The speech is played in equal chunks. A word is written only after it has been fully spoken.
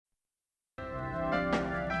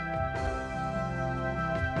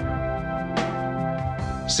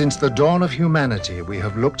Since the dawn of humanity, we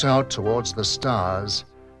have looked out towards the stars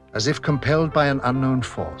as if compelled by an unknown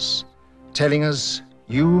force, telling us,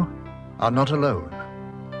 you are not alone.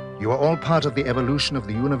 You are all part of the evolution of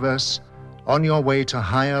the universe, on your way to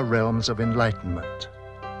higher realms of enlightenment.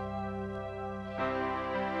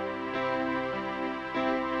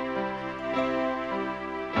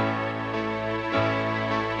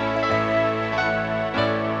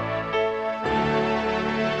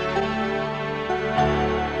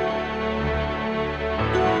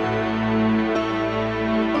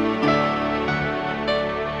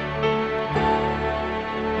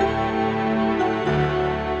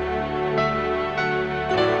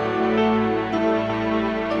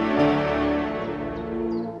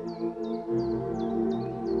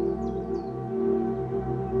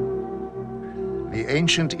 The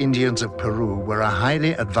ancient Indians of Peru were a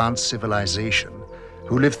highly advanced civilization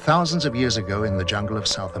who lived thousands of years ago in the jungle of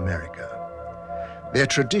South America. Their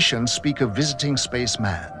traditions speak of visiting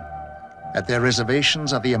spaceman. At their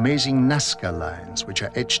reservations are the amazing Nazca lines, which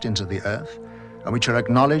are etched into the earth and which are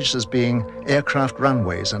acknowledged as being aircraft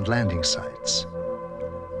runways and landing sites.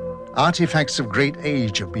 Artifacts of great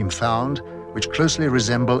age have been found which closely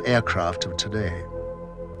resemble aircraft of today.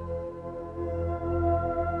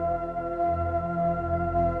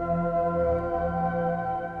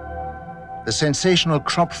 The sensational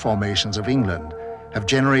crop formations of England have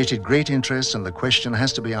generated great interest, and the question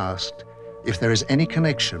has to be asked if there is any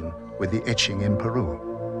connection with the etching in Peru.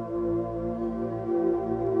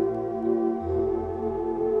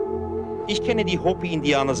 Ich kenne die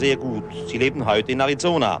Hopi-Indianer sehr gut. Sie leben heute in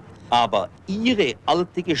Arizona. Aber ihre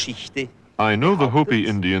alte Geschichte. I know the Hopi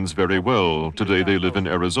Indians very well. Today they live in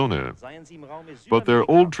Arizona. But their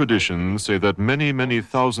old traditions say that many, many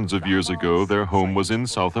thousands of years ago their home was in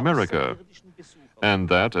South America, and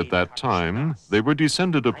that at that time they were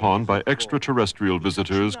descended upon by extraterrestrial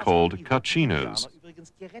visitors called Kachinas.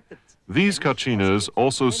 These Kachinas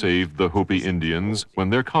also saved the Hopi Indians when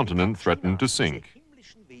their continent threatened to sink.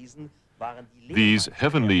 These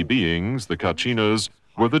heavenly beings, the Kachinas,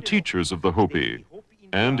 were the teachers of the Hopi.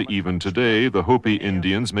 And even today, the Hopi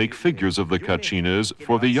Indians make figures of the Kachinas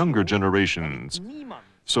for the younger generations,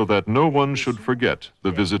 so that no one should forget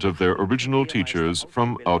the visit of their original teachers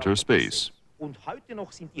from outer space.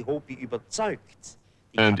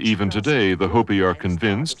 And even today, the Hopi are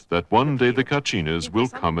convinced that one day the Kachinas will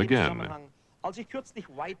come again.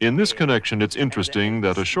 In this connection, it's interesting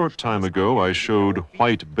that a short time ago I showed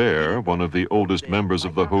White Bear, one of the oldest members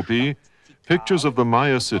of the Hopi, pictures of the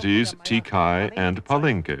Maya cities Tikal and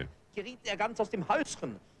Palenque.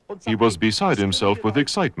 He was beside himself with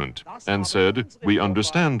excitement and said, "We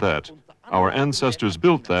understand that. Our ancestors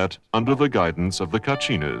built that under the guidance of the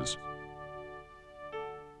Kachinas."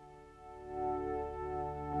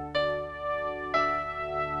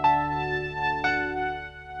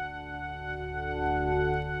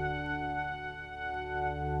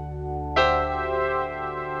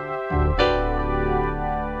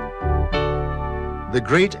 The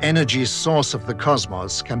great energy source of the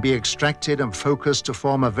cosmos can be extracted and focused to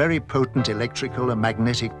form a very potent electrical and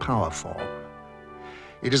magnetic power form.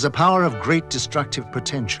 It is a power of great destructive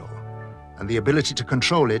potential, and the ability to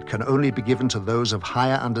control it can only be given to those of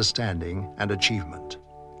higher understanding and achievement.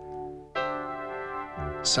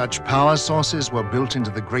 Such power sources were built into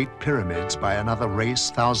the Great Pyramids by another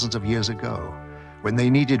race thousands of years ago, when they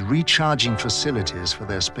needed recharging facilities for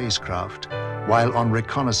their spacecraft while on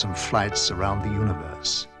reconnaissance flights around the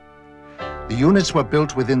universe. The units were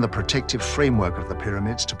built within the protective framework of the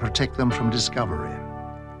pyramids to protect them from discovery.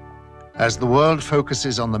 As the world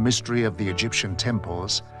focuses on the mystery of the Egyptian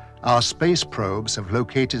temples, our space probes have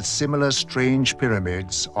located similar strange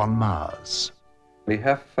pyramids on Mars. We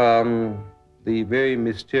have the very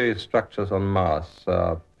mysterious structures on Mars,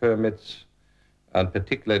 pyramids, and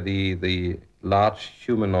particularly the large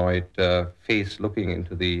humanoid face looking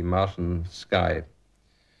into the Martian sky.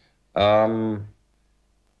 All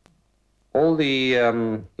the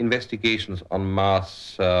investigations on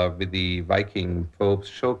Mars with the Viking probes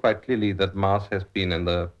show quite clearly that Mars has been in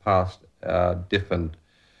the past different.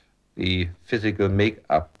 The physical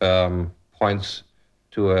makeup points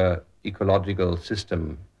to an ecological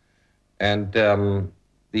system. And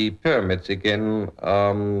the pyramids, again,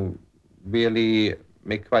 really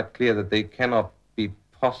make quite clear that they cannot be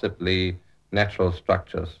possibly natural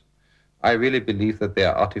structures. I really believe that they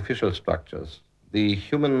are artificial structures. The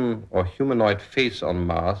human or humanoid face on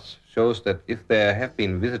Mars shows that if there have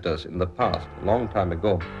been visitors in the past, a long time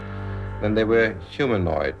ago, then they were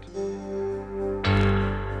humanoid.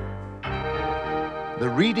 The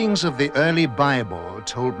readings of the early Bible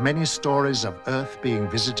told many stories of Earth being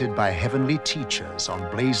visited by heavenly teachers on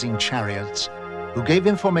blazing chariots who gave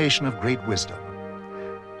information of great wisdom.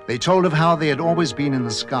 They told of how they had always been in the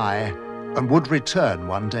sky and would return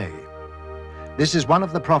one day. This is one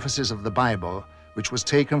of the prophecies of the Bible which was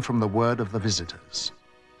taken from the word of the visitors.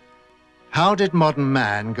 How did modern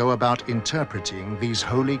man go about interpreting these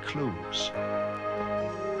holy clues?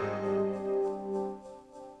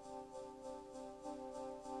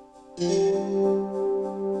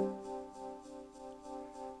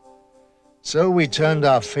 So we turned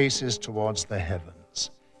our faces towards the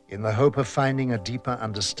heavens in the hope of finding a deeper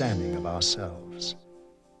understanding of ourselves,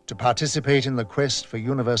 to participate in the quest for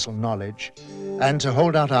universal knowledge, and to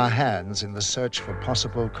hold out our hands in the search for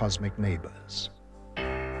possible cosmic neighbors.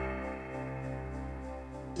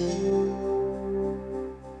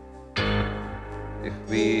 If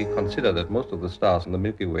we consider that most of the stars in the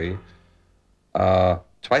Milky Way are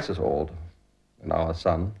twice as old in our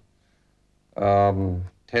sun,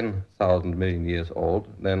 10,000 million years old,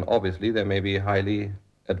 then obviously there may be highly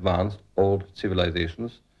advanced old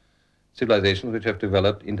civilizations which have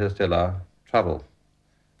developed interstellar travel.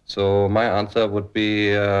 So my answer would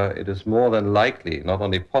be it is more than likely, not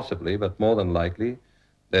only possibly, but more than likely,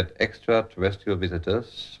 that extraterrestrial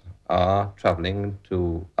visitors are traveling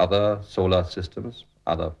to other solar systems,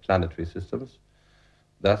 other planetary systems.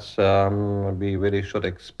 Thus, we really should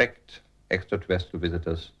expect extraterrestrial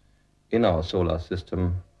visitors in our solar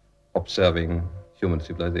system observing human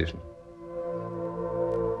civilization.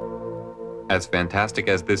 As fantastic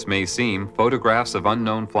as this may seem, photographs of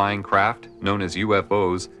unknown flying craft, known as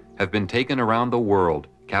UFOs, have been taken around the world,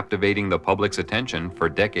 captivating the public's attention for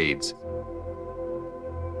decades.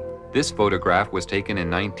 This photograph was taken in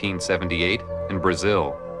 1978 in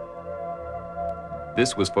Brazil.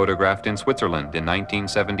 This was photographed in Switzerland in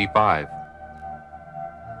 1975.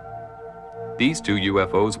 These two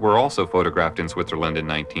UFOs were also photographed in Switzerland in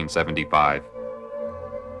 1975.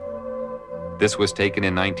 This was taken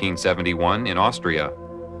in 1971 in Austria.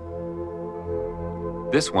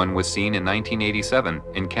 This one was seen in 1987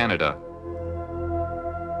 in Canada.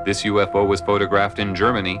 This UFO was photographed in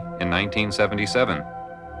Germany in 1977.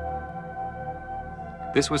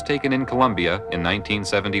 This was taken in Colombia in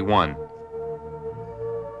 1971.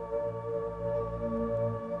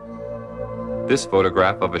 This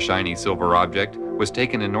photograph of a shiny silver object was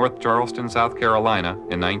taken in North Charleston, South Carolina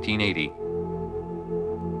in 1980.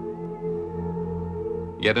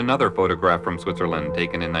 Yet another photograph from Switzerland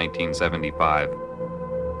taken in 1975.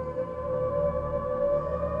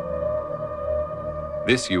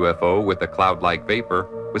 This UFO with a cloud-like vapor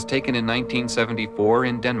was taken in 1974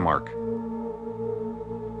 in Denmark.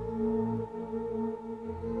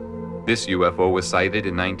 This UFO was sighted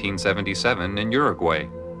in 1977 in Uruguay.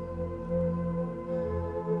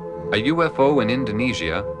 A UFO in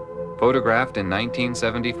Indonesia, photographed in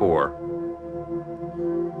 1974.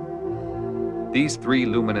 These three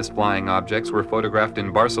luminous flying objects were photographed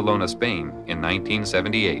in Barcelona, Spain in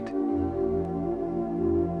 1978.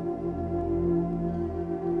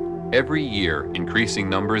 Every year, increasing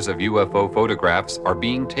numbers of UFO photographs are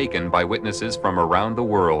being taken by witnesses from around the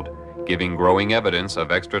world, giving growing evidence of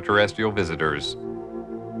extraterrestrial visitors.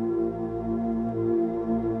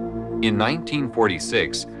 In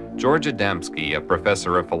 1946, George Adamski, a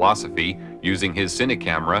professor of philosophy, using his cine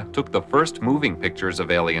camera, took the first moving pictures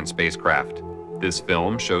of alien spacecraft. This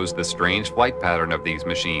film shows the strange flight pattern of these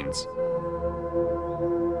machines.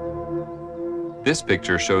 This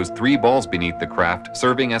picture shows three balls beneath the craft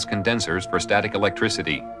serving as condensers for static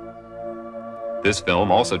electricity. This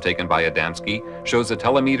film, also taken by Adamski, shows a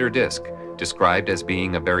telemeter disc, described as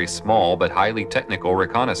being a very small but highly technical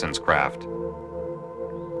reconnaissance craft.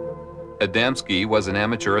 Adamski was an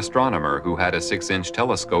amateur astronomer who had a 6-inch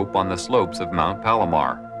telescope on the slopes of Mount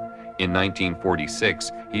Palomar. In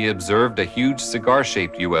 1946, he observed a huge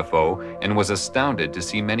cigar-shaped UFO and was astounded to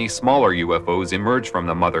see many smaller UFOs emerge from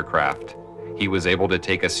the mother craft. He was able to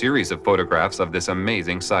take a series of photographs of this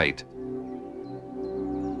amazing sight.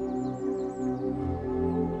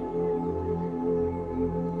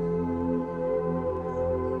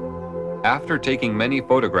 After taking many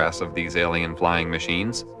photographs of these alien flying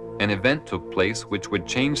machines, an event took place which would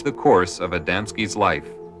change the course of Adamski's life.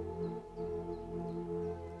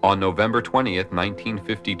 On November 20th,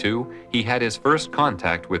 1952, he had his first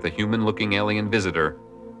contact with a human-looking alien visitor.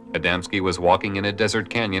 Adamski was walking in a desert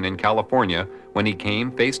canyon in California when he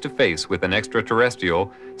came face-to-face with an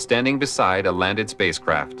extraterrestrial standing beside a landed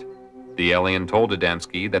spacecraft. The alien told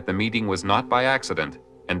Adamski that the meeting was not by accident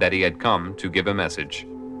and that he had come to give a message.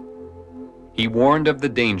 He warned of the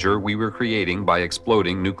danger we were creating by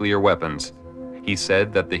exploding nuclear weapons. He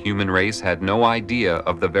said that the human race had no idea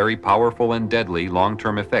of the very powerful and deadly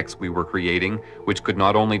long-term effects we were creating, which could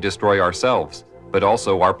not only destroy ourselves, but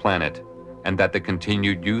also our planet, and that the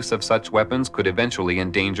continued use of such weapons could eventually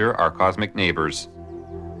endanger our cosmic neighbors.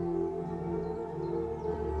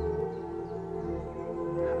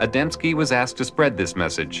 Adamski was asked to spread this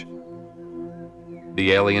message.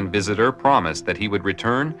 The alien visitor promised that he would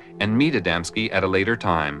return and meet Adamski at a later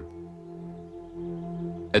time.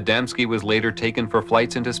 Adamski was later taken for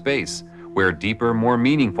flights into space, where deeper, more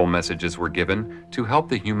meaningful messages were given to help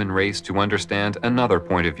the human race to understand another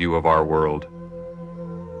point of view of our world.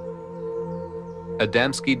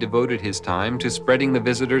 Adamski devoted his time to spreading the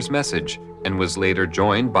visitor's message and was later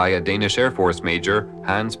joined by a Danish Air Force Major,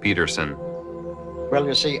 Hans Petersen. Well,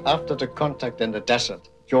 you see, after the contact in the desert,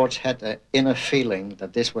 George had an inner feeling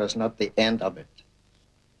that this was not the end of it.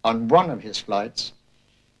 On one of his flights,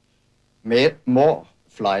 made more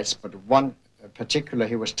flights, but one particular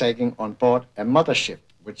he was taking on board a mothership,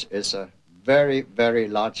 which is a very, very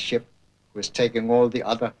large ship, who is taking all the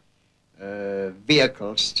other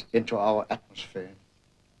vehicles into our atmosphere.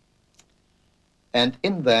 And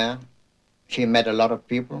in there, he met a lot of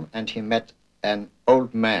people, and he met an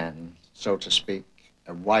old man, so to speak,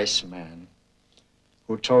 a wise man,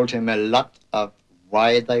 who told him a lot of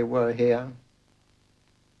why they were here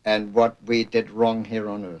and what we did wrong here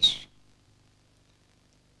on Earth.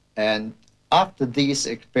 And after these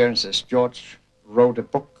experiences, George wrote a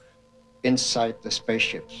book, Inside the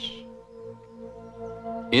Spaceships.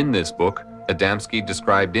 In this book, Adamski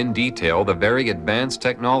described in detail the very advanced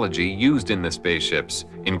technology used in the spaceships,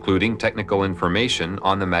 including technical information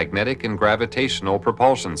on the magnetic and gravitational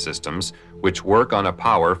propulsion systems, which work on a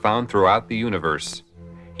power found throughout the universe.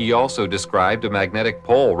 He also described a magnetic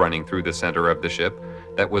pole running through the center of the ship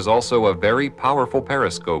that was also a very powerful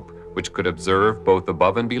periscope, which could observe both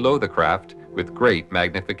above and below the craft with great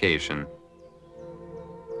magnification.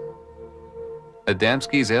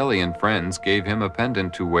 Adamski's alien friends gave him a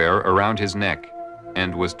pendant to wear around his neck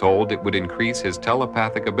and was told it would increase his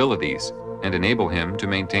telepathic abilities and enable him to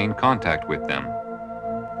maintain contact with them.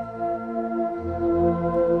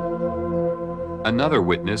 Another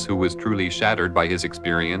witness who was truly shattered by his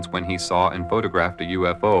experience when he saw and photographed a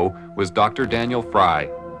UFO was Dr. Daniel Fry.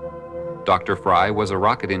 Dr. Fry was a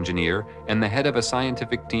rocket engineer and the head of a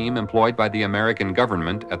scientific team employed by the American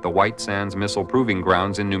government at the White Sands Missile Proving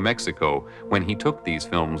Grounds in New Mexico when he took these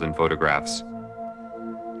films and photographs.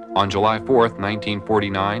 On July 4th,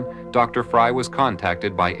 1949, Dr. Fry was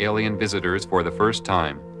contacted by alien visitors for the first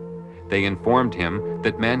time. They informed him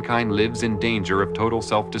that mankind lives in danger of total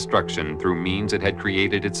self-destruction through means it had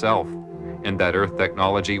created itself, and that Earth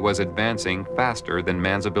technology was advancing faster than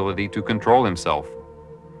man's ability to control himself.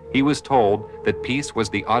 He was told that peace was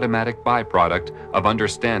the automatic byproduct of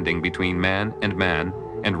understanding between man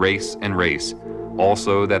and race,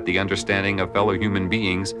 also that the understanding of fellow human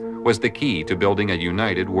beings was the key to building a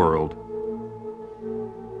united world.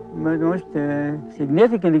 The most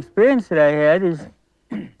significant experience that I had is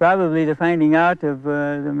probably the finding out of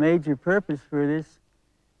the major purpose for this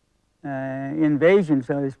invasion,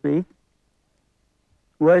 so to speak,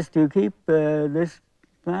 was to keep this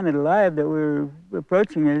planet alive, that we're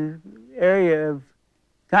approaching an area of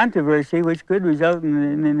controversy which could result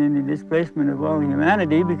in the displacement of all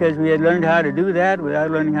humanity, because we had learned how to do that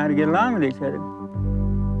without learning how to get along with each other.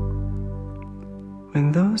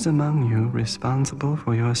 When those among you responsible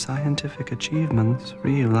for your scientific achievements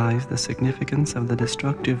realize the significance of the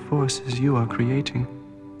destructive forces you are creating,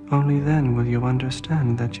 only then will you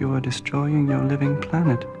understand that you are destroying your living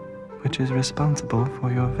planet, which is responsible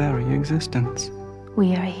for your very existence.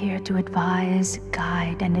 We are here to advise,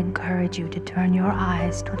 guide, and encourage you to turn your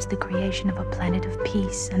eyes towards the creation of a planet of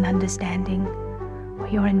peace and understanding, where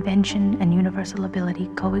your invention and universal ability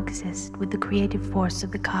coexist with the creative force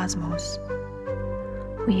of the cosmos.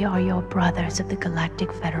 We are your brothers of the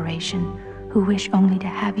Galactic Federation, who wish only to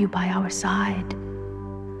have you by our side.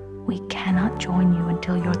 We cannot join you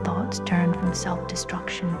until your thoughts turn from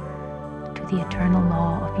self-destruction to the eternal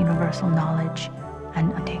law of universal knowledge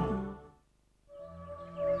and understanding.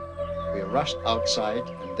 We rushed outside,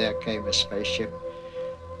 and there came a spaceship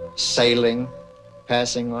sailing,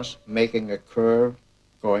 passing us, making a curve,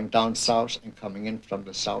 going down south and coming in from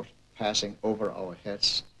the south, passing over our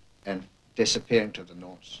heads and disappearing to the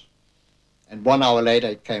north. And 1 hour later,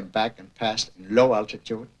 it came back and passed in low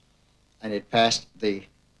altitude, and it passed the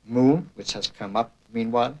moon, which has come up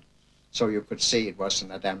meanwhile, so you could see it was an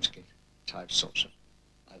Adamski-type saucer.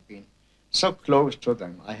 I've been so close to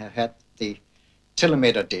them. I have had the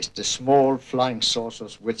telemeter dish, the small flying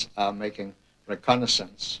saucers which are making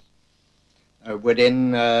reconnaissance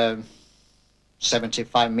within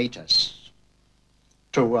 75 meters,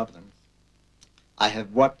 2 of them. I have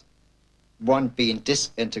one being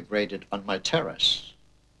disintegrated on my terrace.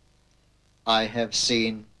 I have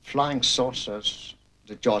seen flying saucers,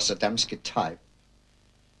 the George Adamski type,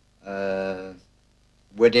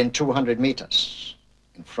 within 200 meters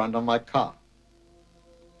in front of my car.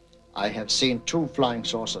 I have seen 2 flying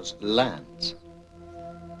saucers land,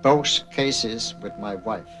 both cases with my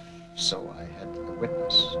wife, so I had a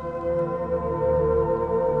witness.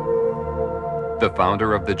 The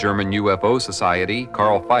founder of the German UFO Society,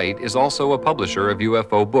 Carl Veit, is also a publisher of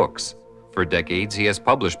UFO books. For decades, he has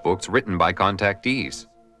published books written by contactees.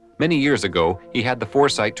 Many years ago, he had the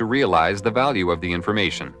foresight to realize the value of the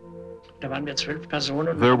information.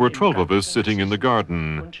 There were 12 of us sitting in the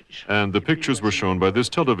garden, and the pictures were shown by this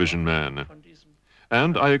television man.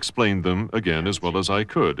 And I explained them again as well as I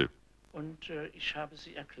could. And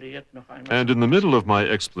in the middle of my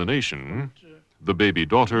explanation, the baby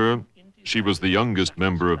daughter, she was the youngest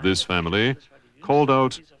member of this family, called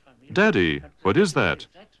out, "Daddy, what is that?"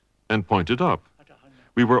 and pointed up.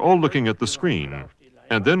 We were all looking at the screen,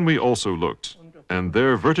 and then we also looked. And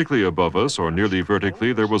there, vertically above us, or nearly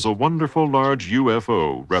vertically, there was a wonderful large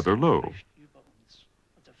UFO, rather low.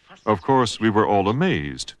 Of course, we were all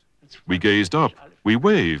amazed. We gazed up, we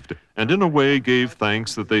waved, and in a way gave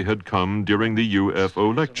thanks that they had come during the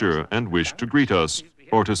UFO lecture and wished to greet us,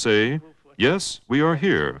 or to say, "Yes, we are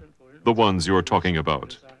here, the ones you're talking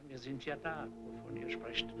about."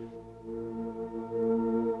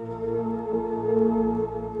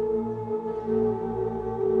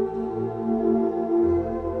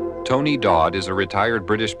 Tony Dodd is a retired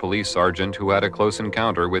British police sergeant who had a close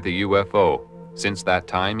encounter with a UFO. Since that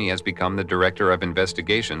time, he has become the director of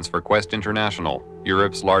investigations for Quest International,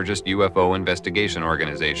 Europe's largest UFO investigation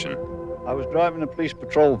organization. I was driving a police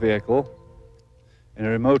patrol vehicle in a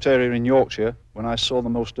remote area in Yorkshire when I saw the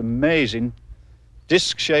most amazing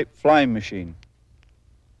disc-shaped flying machine.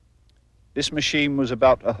 This machine was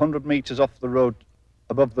about 100 meters off the road,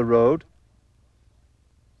 above the road.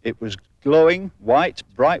 It was glowing white,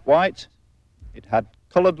 bright white. It had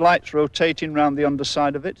colored lights rotating around the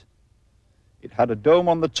underside of it. It had a dome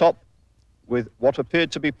on the top with what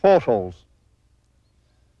appeared to be portholes.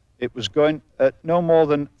 It was going at no more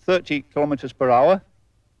than 30 kilometers per hour.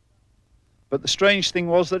 But the strange thing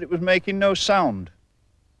was that it was making no sound.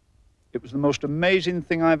 It was the most amazing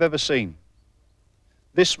thing I've ever seen.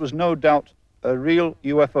 This was no doubt a real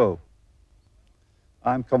UFO.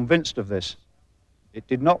 I'm convinced of this. It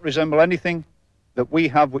did not resemble anything that we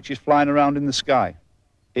have which is flying around in the sky.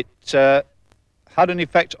 It had an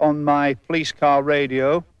effect on my police car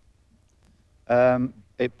radio.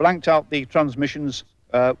 It blanked out the transmissions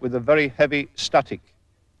with a very heavy static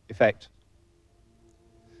effect.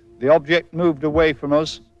 The object moved away from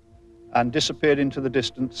us and disappeared into the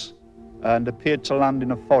distance and appeared to land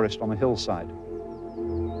in a forest on a hillside.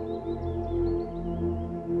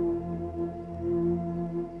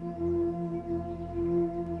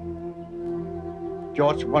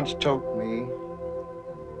 George once told me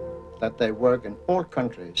that they work in all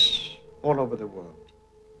countries, all over the world.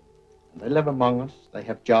 And they live among us, they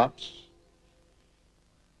have jobs.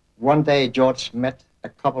 One day, George met a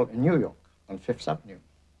couple in New York on 5th Avenue.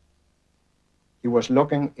 He was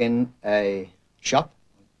looking in a shop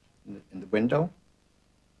in the window,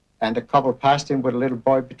 and a couple passed him with a little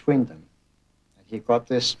boy between them. And he got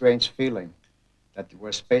this strange feeling that they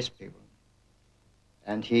were space people.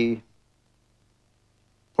 And he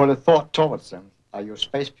put a thought towards them. Are you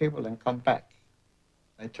space people? Then come back.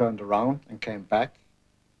 They turned around and came back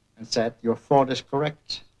and said, your thought is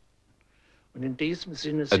correct.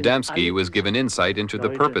 Adamski was given insight into the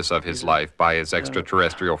purpose of his life by his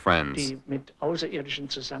extraterrestrial friends.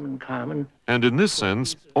 And in this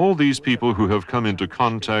sense, all these people who have come into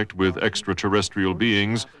contact with extraterrestrial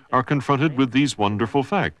beings are confronted with these wonderful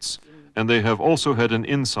facts, and they have also had an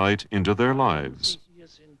insight into their lives.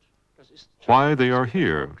 Why they are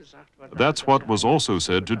here. That's what was also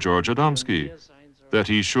said to George Adamski, that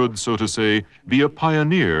he should, so to say, be a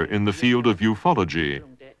pioneer in the field of ufology,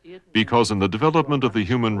 because in the development of the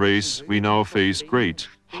human race, we now face great,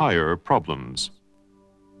 higher problems.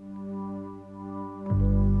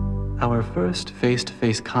 Our first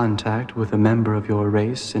face-to-face contact with a member of your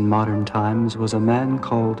race in modern times was a man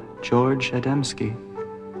called George Adamski.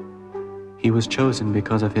 He was chosen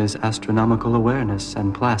because of his astronomical awareness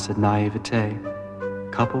and placid naivete,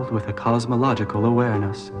 coupled with a cosmological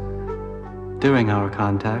awareness. During our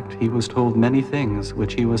contact, he was told many things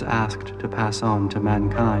which he was asked to pass on to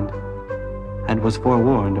mankind, and was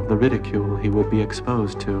forewarned of the ridicule he would be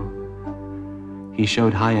exposed to. He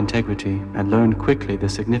showed high integrity and learned quickly the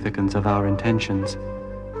significance of our intentions.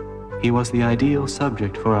 He was the ideal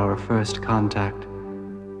subject for our first contact.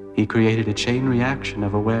 He created a chain reaction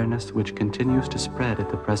of awareness which continues to spread at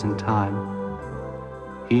the present time.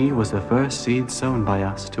 He was the first seed sown by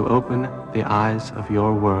us to open the eyes of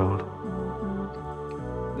your world.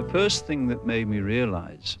 The first thing that made me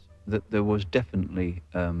realize that there was definitely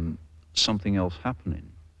something else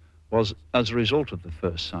happening was as a result of the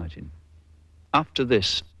first sighting. After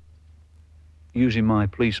this, using my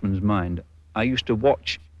policeman's mind, I used to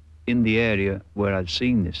watch in the area where I'd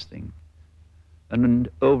seen this thing. And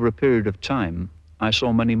over a period of time, I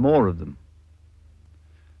saw many more of them.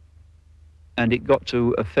 And it got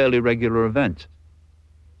to a fairly regular event.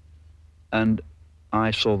 And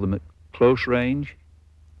I saw them at close range.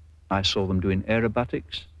 I saw them doing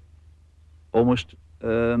aerobatics, almost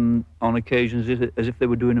on occasions as if they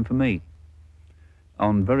were doing them for me,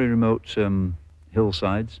 on very remote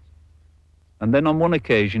hillsides. And then on one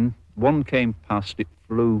occasion, one came past, it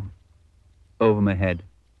flew over my head,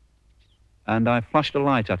 and I flashed a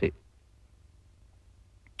light at it.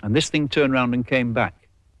 And this thing turned around and came back.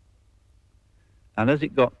 And as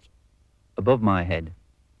it got above my head,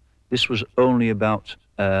 this was only about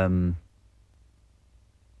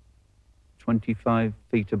 25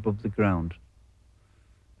 feet above the ground.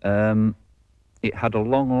 It had a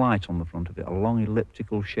long light on the front of it, a long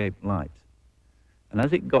elliptical shaped light. And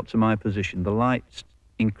as it got to my position, the light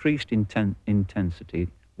increased intensity,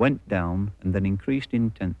 went down, and then increased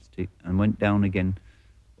intensity and went down again,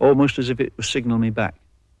 almost as if it was signaling me back.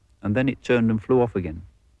 And then it turned and flew off again.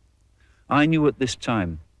 I knew at this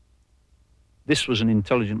time this was an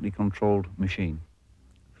intelligently controlled machine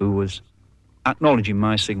who was acknowledging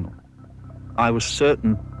my signal. I was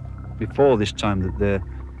certain before this time that there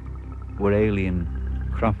were alien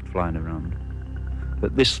craft flying around,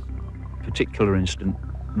 but this particular incident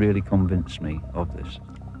really convinced me of this.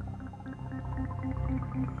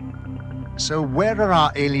 So where are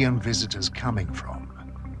our alien visitors coming from?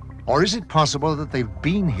 Or is it possible that they've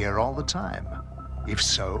been here all the time? If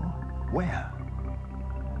so, where?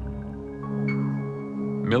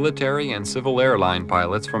 Military and civil airline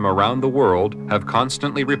pilots from around the world have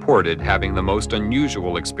constantly reported having the most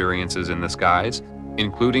unusual experiences in the skies,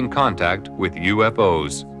 including contact with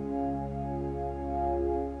UFOs.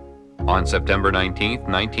 On September 19,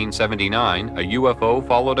 1979, a UFO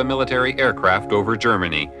followed a military aircraft over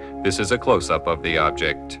Germany. This is a close-up of the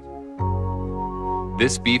object.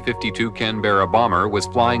 This B-52 Canberra bomber was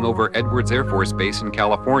flying over Edwards Air Force Base in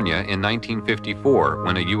California in 1954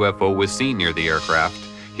 when a UFO was seen near the aircraft.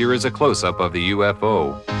 Here is a close-up of the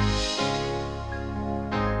UFO.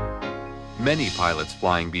 Many pilots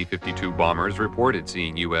flying B-52 bombers reported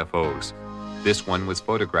seeing UFOs. This one was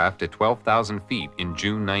photographed at 12,000 feet in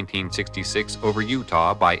June 1966 over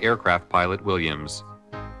Utah by aircraft pilot Williams.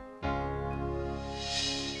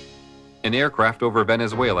 An aircraft over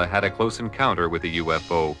Venezuela had a close encounter with a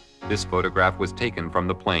UFO. This photograph was taken from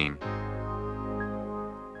the plane.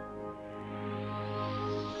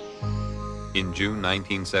 In June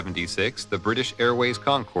 1976, the British Airways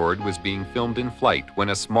Concorde was being filmed in flight when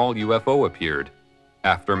a small UFO appeared.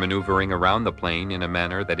 After maneuvering around the plane in a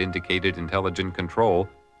manner that indicated intelligent control,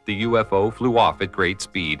 the UFO flew off at great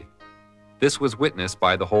speed. This was witnessed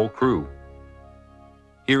by the whole crew.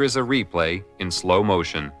 Here is a replay in slow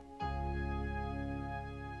motion.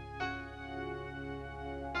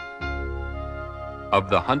 Of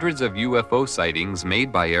the hundreds of UFO sightings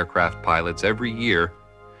made by aircraft pilots every year,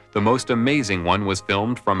 the most amazing one was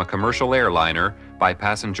filmed from a commercial airliner by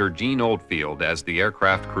passenger Gene Oldfield as the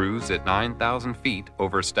aircraft cruised at 9,000 feet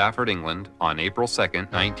over Stafford, England on April 2,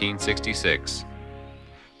 1966.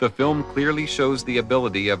 The film clearly shows the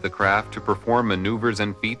ability of the craft to perform maneuvers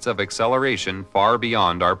and feats of acceleration far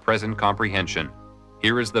beyond our present comprehension.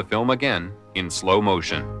 Here is the film again in slow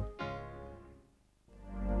motion.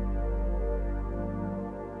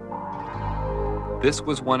 This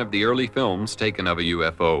was one of the early films taken of a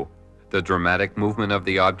UFO. The dramatic movement of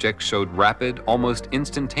the object showed rapid, almost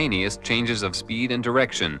instantaneous changes of speed and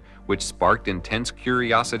direction, which sparked intense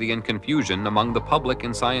curiosity and confusion among the public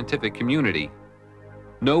and scientific community.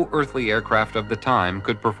 No earthly aircraft of the time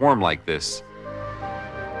could perform like this.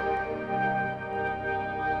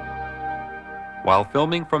 While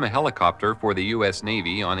filming from a helicopter for the U.S.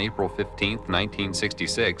 Navy on April 15,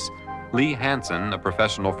 1966, Lee Hansen, a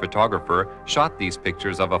professional photographer, shot these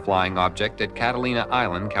pictures of a flying object at Catalina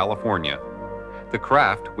Island, California. The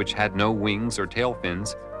craft, which had no wings or tail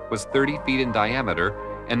fins, was 30 feet in diameter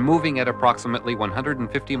and moving at approximately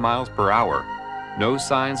 150 miles per hour. No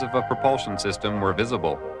signs of a propulsion system were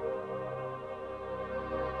visible.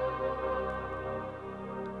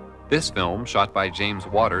 This film, shot by James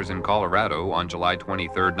Waters in Colorado on July 23,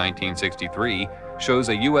 1963, shows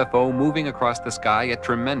a UFO moving across the sky at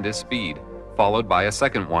tremendous speed, followed by a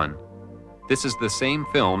second one. This is the same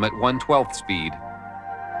film at 1/12th speed.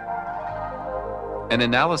 An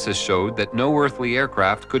analysis showed that no earthly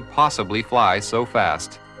aircraft could possibly fly so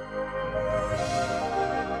fast.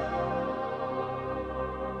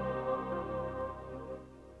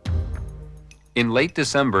 In late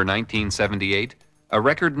December 1978, a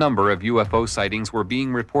record number of UFO sightings were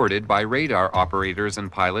being reported by radar operators and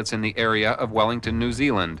pilots in the area of Wellington, New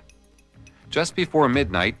Zealand. Just before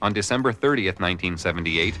midnight on December 30th,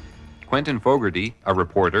 1978, Quentin Fogarty, a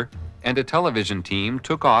reporter, and a television team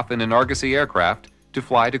took off in an Argosy aircraft to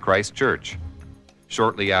fly to Christchurch.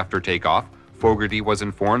 Shortly after takeoff, Fogarty was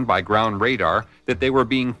informed by ground radar that they were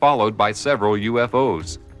being followed by several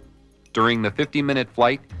UFOs. During the 50-minute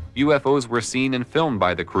flight, UFOs were seen and filmed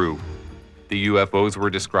by the crew. The UFOs were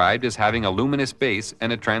described as having a luminous base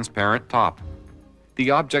and a transparent top.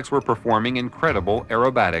 The objects were performing incredible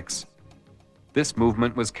aerobatics. This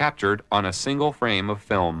movement was captured on a single frame of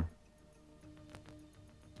film.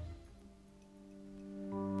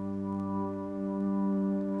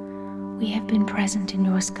 We have been present in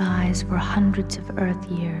your skies for hundreds of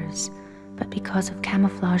Earth years, but because of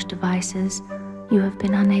camouflage devices, you have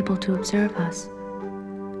been unable to observe us.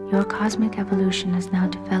 Your cosmic evolution has now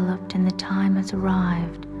developed and the time has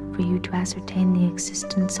arrived for you to ascertain the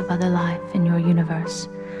existence of other life in your universe,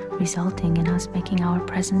 resulting in us making our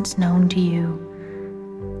presence known to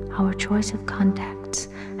you. Our choice of contacts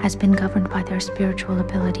has been governed by their spiritual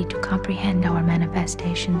ability to comprehend our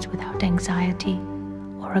manifestations without anxiety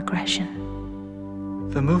or aggression.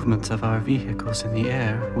 The movements of our vehicles in the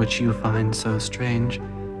air, which you find so strange,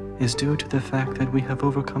 is due to the fact that we have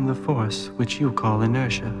overcome the force which you call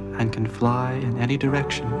inertia and can fly in any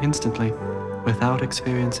direction instantly without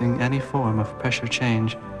experiencing any form of pressure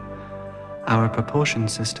change. Our propulsion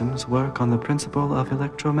systems work on the principle of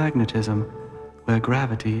electromagnetism, where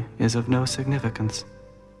gravity is of no significance.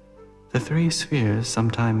 The three spheres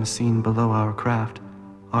sometimes seen below our craft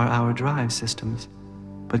are our drive systems,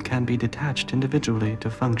 but can be detached individually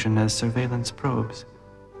to function as surveillance probes.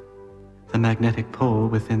 The magnetic pole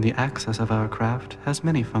within the axis of our craft has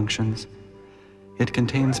many functions. It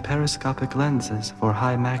contains periscopic lenses for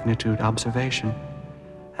high-magnitude observation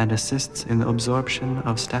and assists in the absorption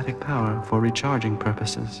of static power for recharging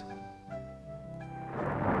purposes.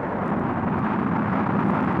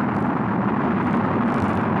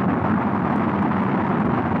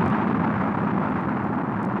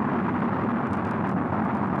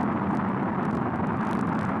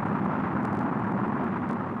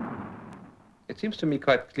 It seems to me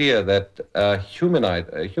quite clear that a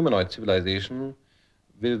humanoid civilization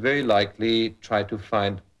will very likely try to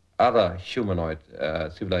find other humanoid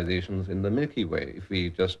civilizations in the Milky Way, if we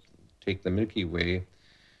just take the Milky Way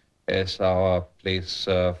as our place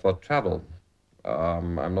for travel.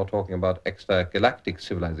 I'm not talking about extragalactic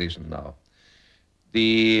civilization now.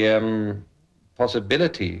 The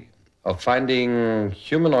possibility of finding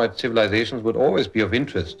humanoid civilizations would always be of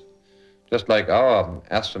interest. Just like our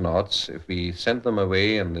astronauts, if we send them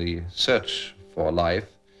away in the search for life,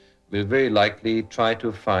 will very likely try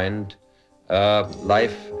to find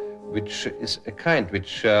life which is a kind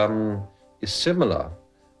which is similar.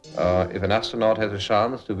 If an astronaut has a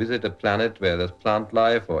chance to visit a planet where there's plant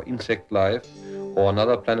life or insect life, or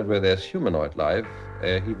another planet where there's humanoid life,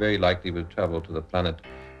 he very likely will travel to the planet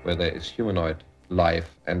where there is humanoid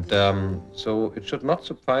life. And so it should not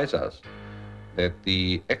surprise us that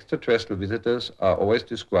the extraterrestrial visitors are always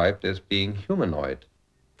described as being humanoid.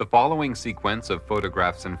 The following sequence of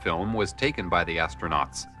photographs and film was taken by the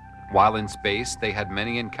astronauts. While in space, they had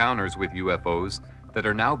many encounters with UFOs that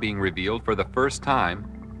are now being revealed for the first time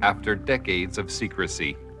after decades of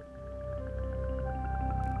secrecy.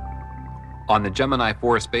 On the Gemini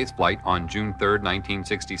 4 spaceflight on June 3,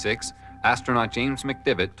 1966, astronaut James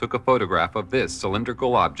McDivitt took a photograph of this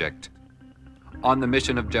cylindrical object. On the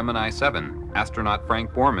mission of Gemini 7, astronaut Frank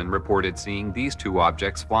Borman reported seeing these two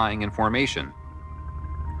objects flying in formation.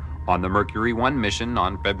 On the Mercury 1 mission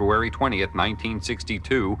on February 20,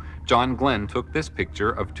 1962, John Glenn took this picture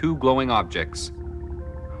of two glowing objects.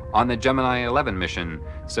 On the Gemini 11 mission,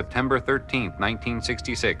 September 13,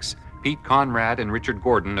 1966, Pete Conrad and Richard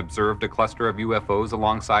Gordon observed a cluster of UFOs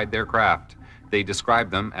alongside their craft. They described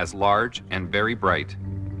them as large and very bright.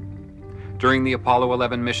 During the Apollo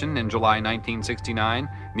 11 mission in July 1969,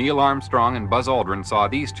 Neil Armstrong and Buzz Aldrin saw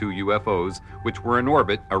these two UFOs, which were in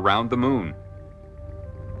orbit around the moon.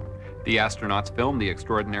 The astronauts filmed the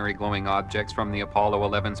extraordinary glowing objects from the Apollo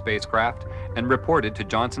 11 spacecraft and reported to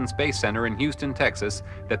Johnson Space Center in Houston, Texas,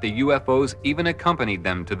 that the UFOs even accompanied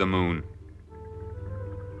them to the moon.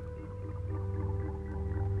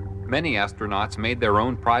 Many astronauts made their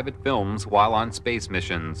own private films while on space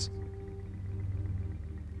missions.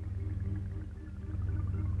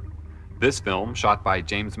 This film, shot by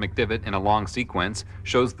James McDivitt in a long sequence,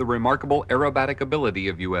 shows the remarkable aerobatic ability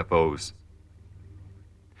of UFOs.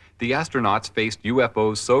 The astronauts faced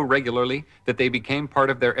UFOs so regularly that they became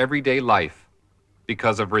part of their everyday life.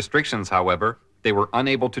 Because of restrictions, however, they were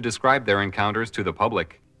unable to describe their encounters to the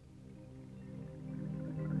public.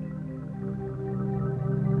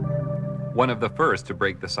 One of the first to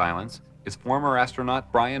break the silence is former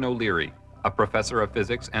astronaut Brian O'Leary, a professor of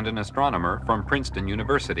physics and an astronomer from Princeton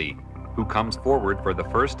University, who comes forward for the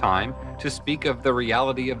first time to speak of the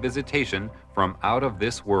reality of visitation from out of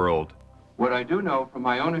this world. What I do know from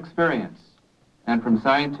my own experience and from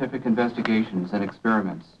scientific investigations and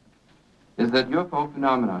experiments is that UFO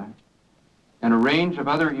phenomena and a range of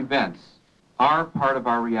other events are part of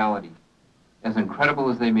our reality, as incredible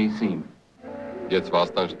as they may seem. Jetzt war es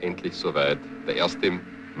dann endlich soweit. Der erste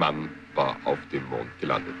Mann war auf dem Mond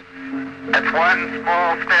gelandet. It's one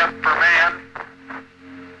small step for man,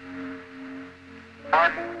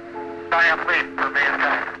 one giant leap for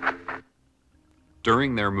mankind.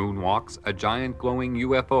 During their moonwalks, a giant glowing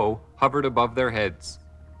UFO hovered above their heads.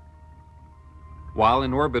 While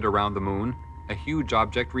in orbit around the moon, a huge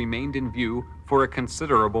object remained in view for a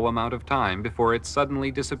considerable amount of time before it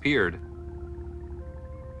suddenly disappeared.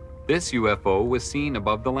 This UFO was seen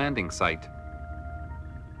above the landing site.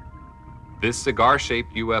 This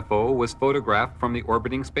cigar-shaped UFO was photographed from the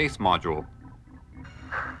orbiting space module.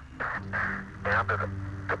 Down to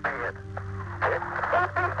the bed.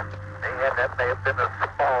 And that may have been a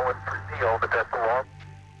small deal, but that's all.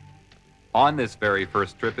 On this very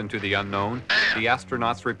first trip into the unknown, the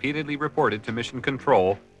astronauts repeatedly reported to Mission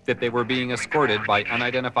Control that they were being escorted by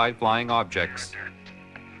unidentified flying objects.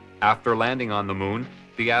 After landing on the moon,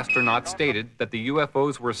 the astronauts stated that the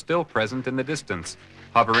UFOs were still present in the distance,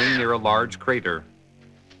 hovering near a large crater.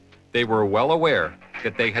 They were well aware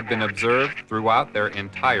that they had been observed throughout their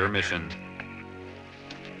entire mission.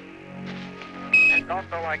 It's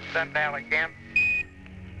also like sundown again.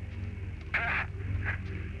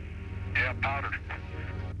 Yeah, powder.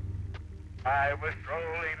 I was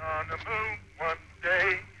strolling on the moon one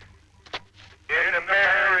day in a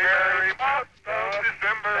merry, merry month of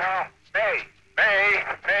December. No, May.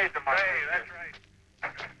 May's the month. May, that's right.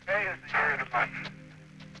 May is the year of the month.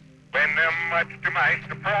 When, much to my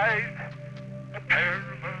surprise, a pair of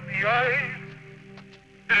lovely eyes.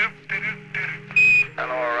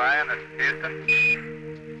 Hello, Ryan. It's Houston.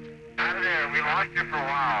 Hi there. We lost you for a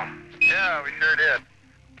while. Yeah, we sure did.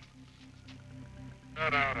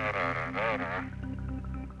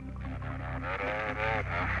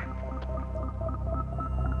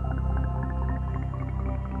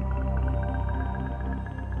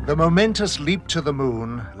 The momentous leap to the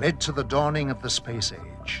moon led to the dawning of the space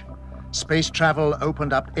age. Space travel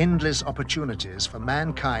opened up endless opportunities for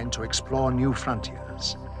mankind to explore new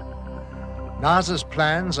frontiers. NASA's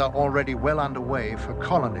plans are already well underway for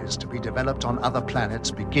colonies to be developed on other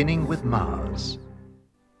planets, beginning with Mars.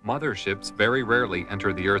 Motherships very rarely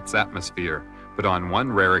enter the Earth's atmosphere, but on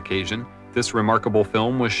one rare occasion, this remarkable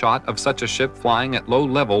film was shot of such a ship flying at low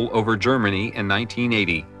level over Germany in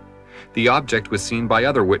 1980. The object was seen by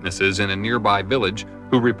other witnesses in a nearby village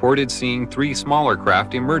who reported seeing 3 smaller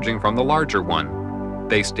craft emerging from the larger one.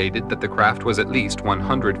 They stated that the craft was at least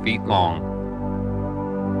 100 feet long.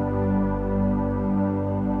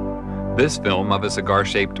 This film of a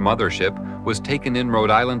cigar-shaped mothership was taken in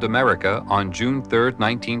Rhode Island, America on June 3,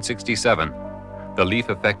 1967. The leaf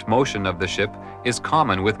effect motion of the ship is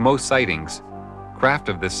common with most sightings. Craft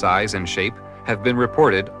of this size and shape have been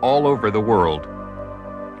reported all over the world.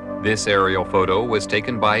 This aerial photo was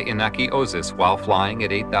taken by Inaki Ozis while flying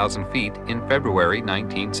at 8,000 feet in February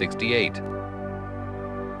 1968.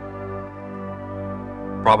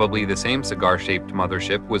 Probably the same cigar-shaped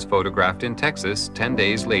mothership was photographed in Texas 10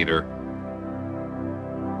 days later.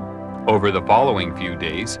 Over the following few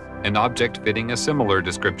days, an object fitting a similar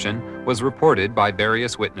description was reported by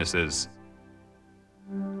various witnesses.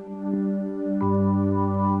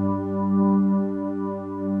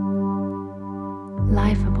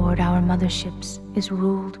 Life aboard our motherships is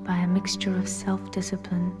ruled by a mixture of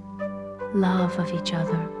self-discipline, love of each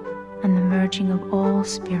other, and the merging of all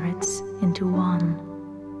spirits into one.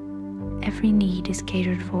 Every need is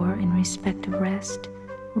catered for in respect of rest,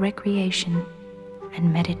 recreation,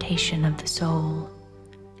 and meditation of the soul.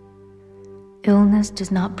 Illness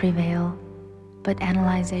does not prevail, but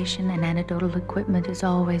analyzation and anecdotal equipment is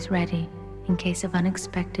always ready in case of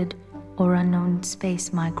unexpected or unknown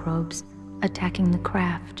space microbes attacking the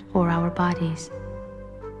craft or our bodies.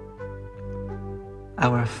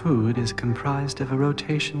 Our food is comprised of a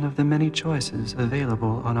rotation of the many choices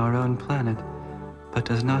available on our own planet, but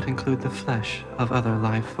does not include the flesh of other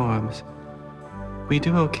life forms. We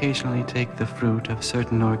do occasionally take the fruit of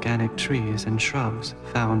certain organic trees and shrubs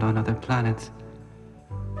found on other planets,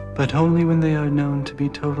 but only when they are known to be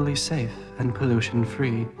totally safe and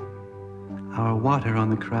pollution-free. Our water on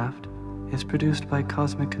the craft is produced by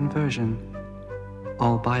cosmic conversion.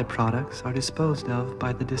 All byproducts are disposed of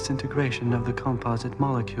by the disintegration of the composite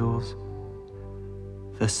molecules.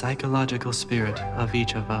 The psychological spirit of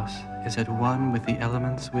each of us is at one with the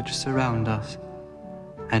elements which surround us,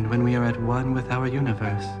 and when we are at one with our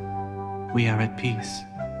universe, we are at peace.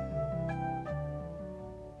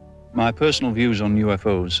 My personal views on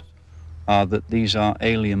UFOs are that these are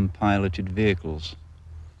alien-piloted vehicles.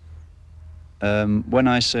 When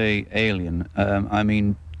I say alien, I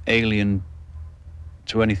mean alien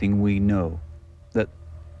to anything we know. That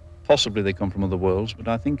possibly they come from other worlds, but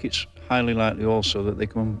I think it's highly likely also that they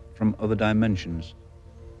come from other dimensions,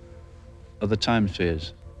 other time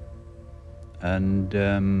spheres. And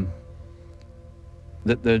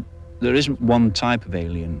that there isn't one type of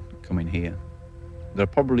alien coming here. There are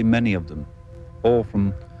probably many of them, all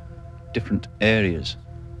from different areas.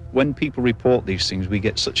 When people report these things, we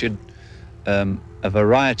get such a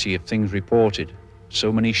variety of things reported,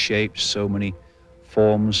 so many shapes, so many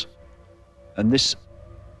forms, and this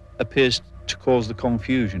appears to cause the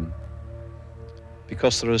confusion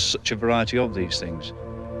because there is such a variety of these things.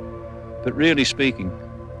 But really speaking,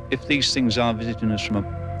 if these things are visiting us from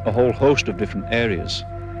a whole host of different areas,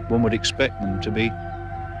 one would expect them to be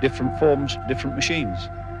different forms, different machines.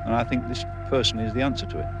 And I think this personally is the answer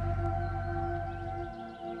to it.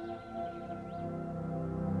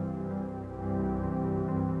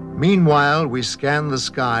 Meanwhile, we scan the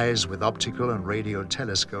skies with optical and radio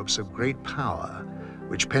telescopes of great power,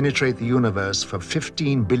 which penetrate the universe for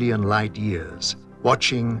 15 billion light years,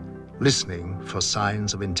 watching, listening for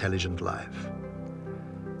signs of intelligent life.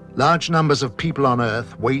 Large numbers of people on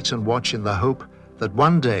Earth wait and watch in the hope that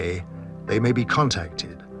one day they may be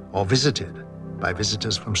contacted or visited by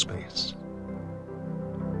visitors from space.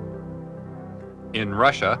 In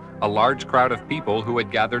Russia, a large crowd of people who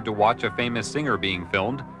had gathered to watch a famous singer being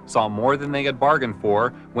filmed saw more than they had bargained for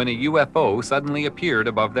when a UFO suddenly appeared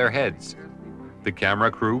above their heads. The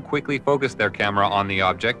camera crew quickly focused their camera on the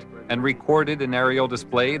object and recorded an aerial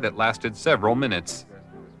display that lasted several minutes.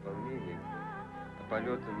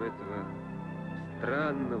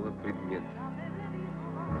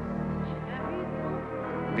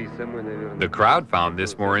 The crowd found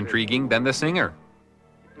this more intriguing than the singer.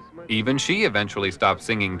 Even she eventually stopped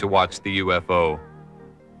singing to watch the UFO.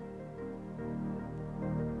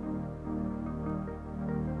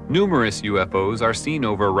 Numerous UFOs are seen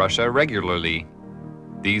over Russia regularly.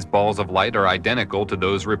 These balls of light are identical to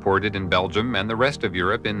those reported in Belgium and the rest of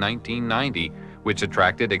Europe in 1990, which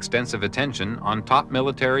attracted extensive attention on top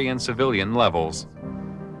military and civilian levels.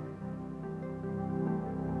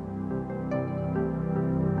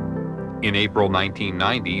 In April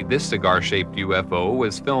 1990, this cigar-shaped UFO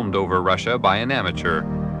was filmed over Russia by an amateur.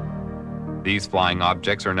 These flying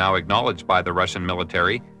objects are now acknowledged by the Russian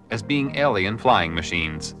military as being alien flying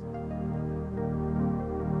machines.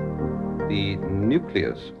 The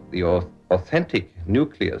nucleus, the authentic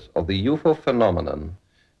nucleus of the UFO phenomenon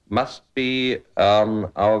must be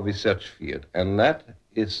our research field, and that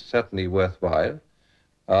is certainly worthwhile.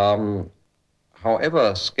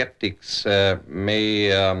 However skeptics may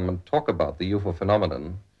talk about the UFO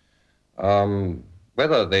phenomenon,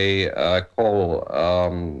 whether they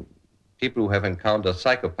call people who have encountered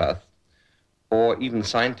psychopaths or even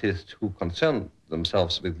scientists who concern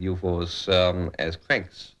themselves with UFOs as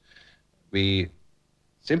cranks, we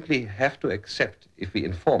simply have to accept, if we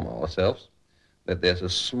inform ourselves, that there's a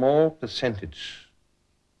small percentage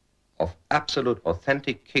of absolute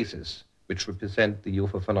authentic cases which represent the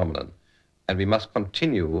UFO phenomenon. And we must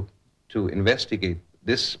continue to investigate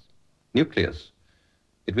this nucleus.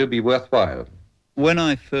 It will be worthwhile. When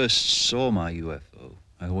I first saw my UFO,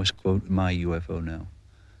 I always quote my UFO now,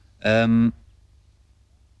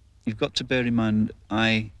 you've got to bear in mind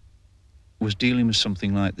I was dealing with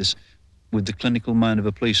something like this with the clinical mind of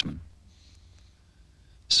a policeman.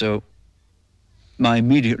 So my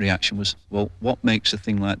immediate reaction was, well, what makes a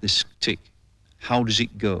thing like this tick? How does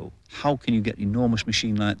it go? How can you get an enormous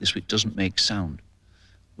machine like this which doesn't make sound?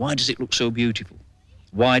 Why does it look so beautiful?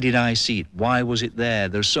 Why did I see it? Why was it there?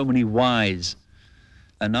 There's so many whys.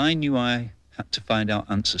 And I knew I had to find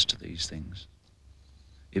out answers to these things.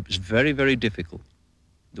 It was very, very difficult.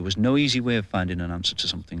 There was no easy way of finding an answer to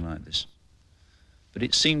something like this. But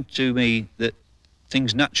it seemed to me that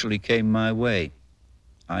things naturally came my way.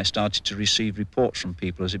 I started to receive reports from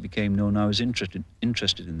people as it became known I was interested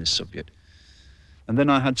in this subject. And then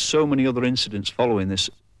I had so many other incidents following this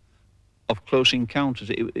of close encounters.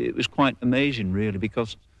 It was quite amazing, really,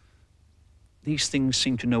 because these things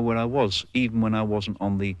seemed to know where I was, even when I wasn't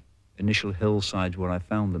on the initial hillsides where I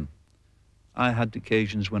found them. I had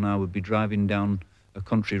occasions when I would be driving down a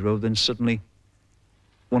country road, then suddenly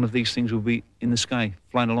one of these things would be in the sky,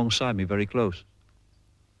 flying alongside me very close.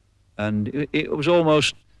 And it was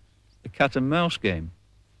almost a cat and mouse game.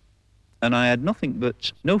 And I had nothing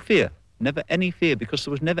but no fear, never any fear, because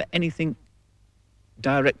there was never anything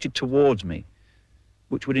directed towards me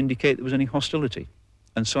which would indicate there was any hostility.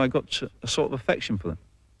 And so I got a sort of affection for them.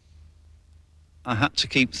 I had to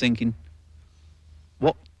keep thinking,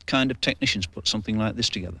 what kind of technicians put something like this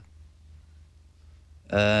together?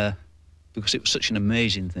 Because it was such an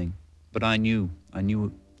amazing thing. But I knew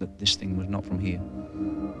that this thing was not from here.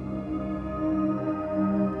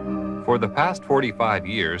 For the past 45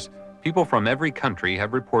 years, people from every country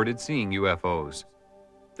have reported seeing UFOs.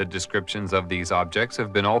 The descriptions of these objects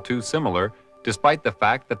have been all too similar, despite the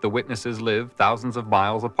fact that the witnesses live thousands of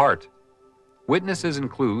miles apart. Witnesses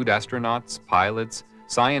include astronauts, pilots,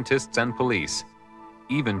 scientists, and police.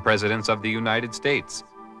 Even presidents of the United States.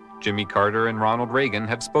 Jimmy Carter and Ronald Reagan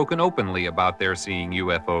have spoken openly about their seeing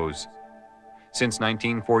UFOs. Since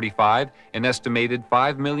 1945, an estimated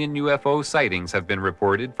 5 million UFO sightings have been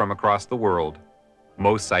reported from across the world.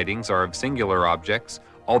 Most sightings are of singular objects,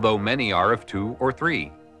 although many are of 2 or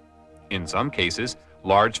 3. In some cases,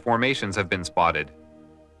 large formations have been spotted.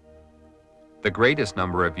 The greatest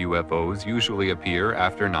number of UFOs usually appear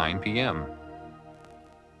after 9 p.m.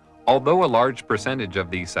 Although a large percentage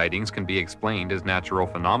of these sightings can be explained as natural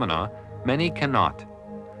phenomena, many cannot.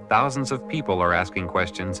 Thousands of people are asking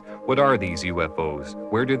questions. What are these UFOs?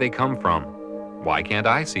 Where do they come from? Why can't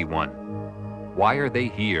I see one? Why are they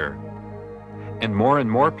here? And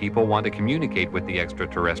more people want to communicate with the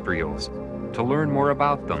extraterrestrials, to learn more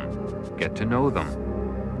about them, get to know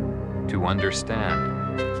them, to understand.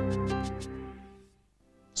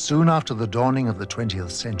 Soon after the dawning of the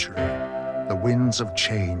 20th century, the winds of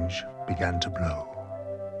change began to blow.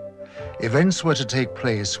 Events were to take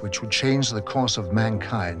place which would change the course of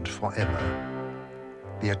mankind forever.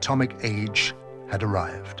 The atomic age had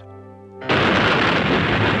arrived.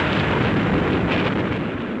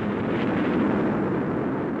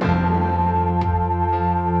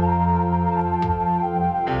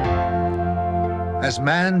 As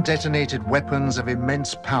man detonated weapons of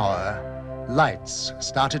immense power, lights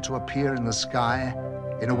started to appear in the sky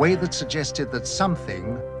in a way that suggested that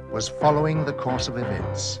something was following the course of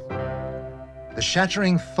events. The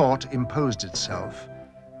shattering thought imposed itself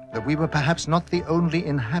that we were perhaps not the only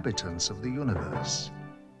inhabitants of the universe.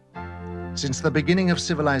 Since the beginning of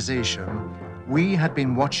civilization, we had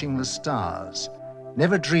been watching the stars,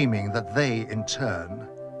 never dreaming that they, in turn,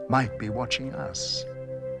 might be watching us.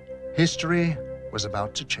 History was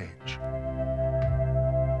about to change.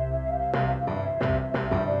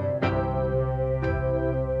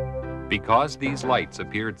 Because these lights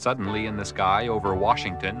appeared suddenly in the sky over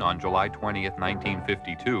Washington on July 20th,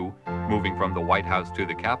 1952, moving from the White House to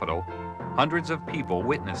the Capitol, hundreds of people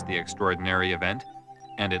witnessed the extraordinary event,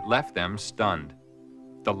 and it left them stunned.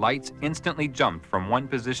 The lights instantly jumped from one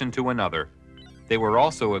position to another. They were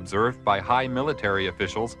also observed by high military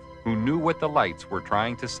officials who knew what the lights were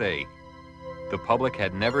trying to say. The public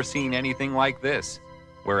had never seen anything like this,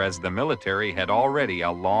 whereas the military had already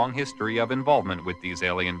a long history of involvement with these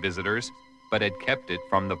alien visitors, but had kept it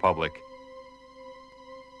from the public.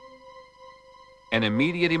 An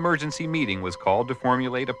immediate emergency meeting was called to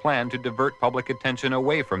formulate a plan to divert public attention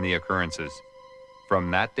away from the occurrences.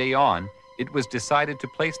 From that day on, it was decided to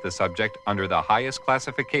place the subject under the highest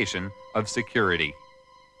classification of security.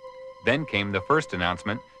 Then came the first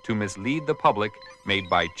announcement to mislead the public made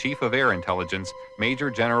by Chief of Air Intelligence, Major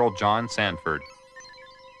General John Sanford.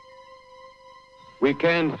 We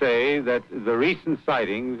can say that the recent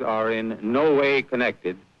sightings are in no way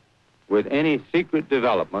connected with any secret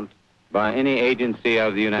development by any agency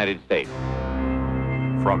of the United States.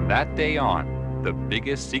 From that day on, the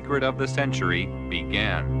biggest secret of the century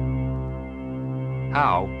began.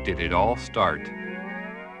 How did it all start?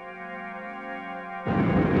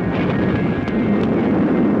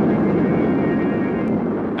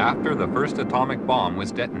 After the first atomic bomb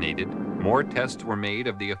was detonated, more tests were made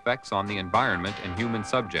of the effects on the environment and human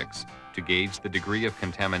subjects to gauge the degree of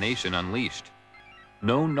contamination unleashed.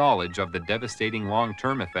 No knowledge of the devastating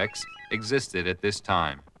long-term effects existed at this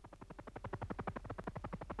time.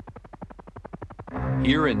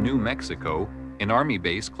 Here in New Mexico, an Army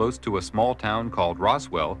base close to a small town called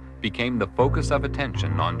Roswell became the focus of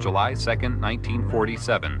attention on July 2,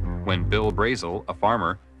 1947, when Bill Brazel, a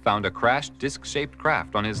farmer, found a crashed disc-shaped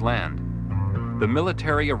craft on his land. The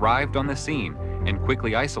military arrived on the scene and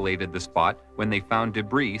quickly isolated the spot when they found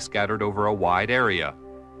debris scattered over a wide area.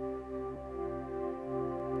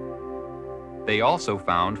 They also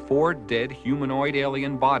found 4 dead humanoid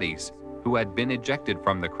alien bodies who had been ejected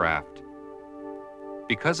from the craft.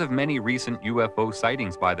 Because of many recent UFO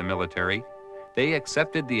sightings by the military, they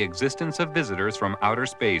accepted the existence of visitors from outer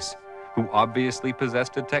space who obviously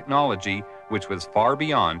possessed a technology which was far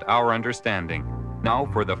beyond our understanding. Now,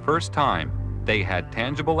 for the first time, they had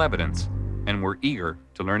tangible evidence and were eager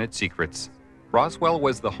to learn its secrets. Roswell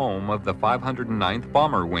was the home of the 509th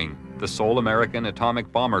Bomber Wing, the sole American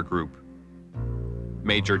atomic bomber group.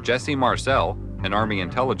 Major Jesse Marcel, an Army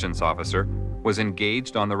intelligence officer, was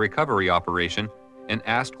engaged on the recovery operation and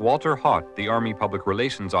asked Walter Haught, the Army Public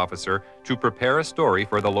Relations Officer, to prepare a story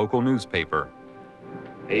for the local newspaper.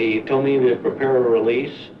 He told me to prepare a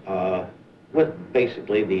release with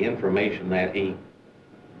basically the information that he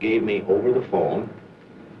gave me over the phone.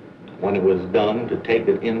 When it was done, to take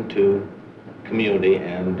it into community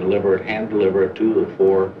and hand deliver it to the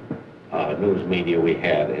 4 news media we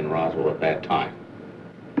had in Roswell at that time,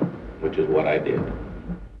 which is what I did.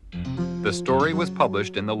 The story was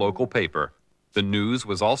published in the local paper. The news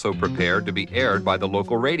was also prepared to be aired by the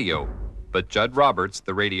local radio, but Judd Roberts,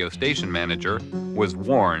 the radio station manager, was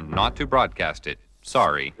warned not to broadcast it.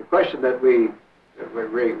 Sorry. The question that we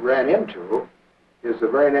ran into is the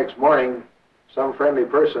very next morning, some friendly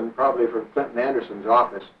person, probably from Clinton Anderson's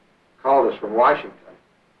office, called us from Washington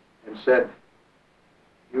and said,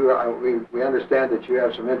 we understand that you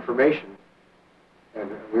have some information, and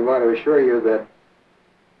we want to assure you that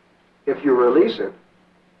if you release it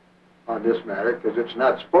on this matter, because it's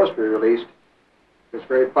not supposed to be released, it's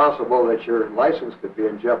very possible that your license could be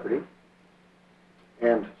in jeopardy,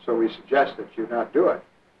 and so we suggest that you not do it.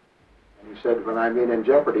 And he said, when I mean in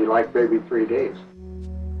jeopardy, like maybe 3 days.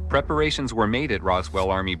 Preparations were made at Roswell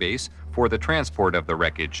Army Base for the transport of the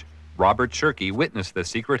wreckage. Robert Shirkey witnessed the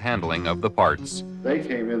secret handling of the parts. They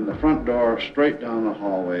came in the front door, straight down the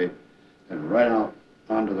hallway, and right out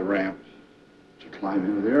onto the ramp to climb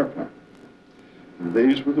into the airplane. And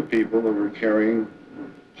these were the people that were carrying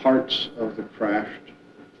parts of the crashed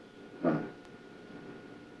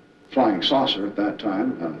flying saucer at that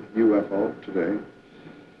time, UFO today,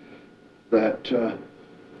 that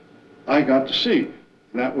I got to see.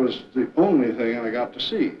 And that was the only thing I got to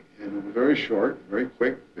see. And it was very short, very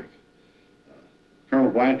quick.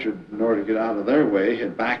 Colonel Blanchard, in order to get out of their way,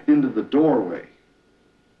 had backed into the doorway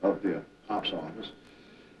of the ops office.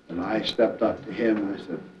 And I stepped up to him and I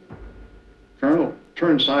said, Colonel,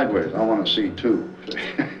 turn sideways. I want to see too.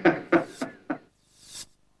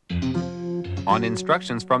 On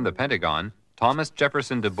instructions from the Pentagon, Thomas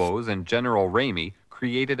Jefferson DuBose and General Ramey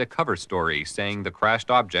created a cover story saying the crashed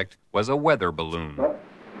object was a weather balloon.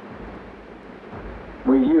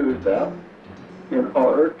 We used that in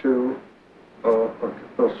order to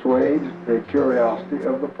assuage the curiosity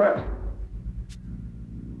of the press.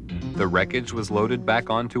 The wreckage was loaded back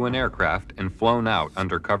onto an aircraft and flown out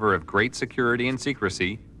under cover of great security and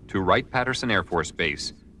secrecy to Wright-Patterson Air Force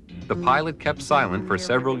Base. The pilot kept silent for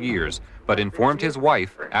several years, but informed his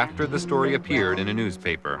wife after the story appeared in a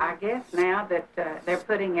newspaper. I guess now that they're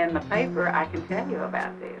putting in the paper, I can tell you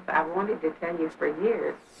about this. I wanted to tell you for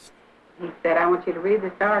years. He said, I want you to read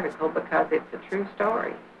this article because it's a true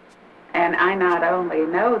story. And I not only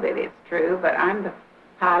know that it's true, but I'm the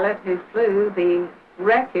pilot who flew the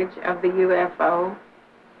wreckage of the UFO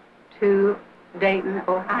to Dayton,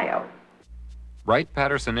 Ohio.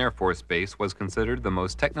 Wright-Patterson Air Force Base was considered the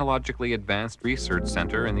most technologically advanced research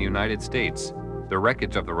center in the United States. The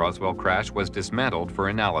wreckage of the Roswell crash was dismantled for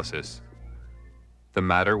analysis. The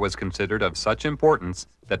matter was considered of such importance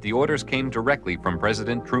that the orders came directly from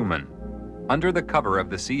President Truman. Under the cover of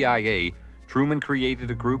the CIA, Truman created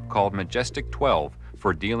a group called Majestic 12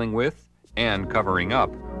 for dealing with and covering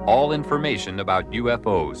up all information about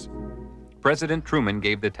UFOs. President Truman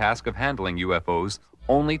gave the task of handling UFOs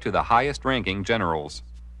only to the highest-ranking generals.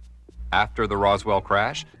 After the Roswell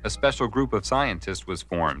crash, a special group of scientists was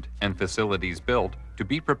formed and facilities built to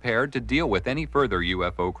be prepared to deal with any further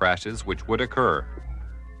UFO crashes which would occur.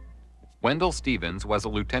 Wendell Stevens was a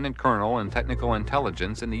lieutenant colonel in technical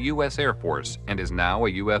intelligence in the U.S. Air Force and is now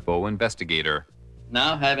a UFO investigator.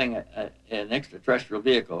 Now having an extraterrestrial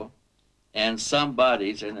vehicle and some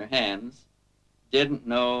bodies in their hands, didn't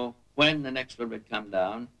know when the next one would come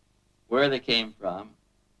down, where they came from,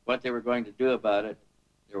 what they were going to do about it.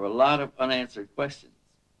 There were a lot of unanswered questions.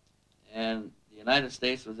 And the United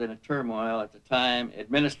States was in a turmoil at the time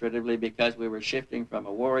administratively because we were shifting from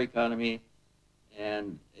a war economy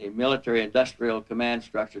and a military-industrial command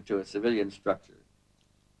structure to a civilian structure.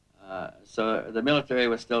 So the military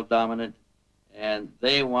was still dominant, and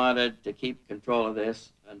they wanted to keep control of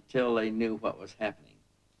this until they knew what was happening.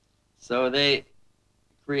 So they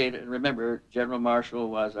created, and remember, General Marshall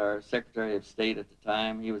was our Secretary of State at the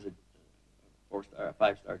time. He was a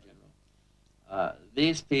five-star general.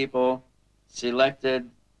 These people selected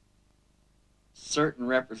certain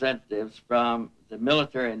representatives from the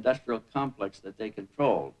military-industrial complex that they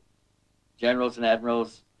controlled, generals and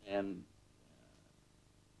admirals and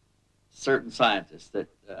certain scientists that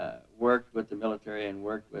worked with the military and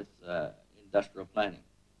worked with industrial planning.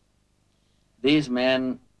 These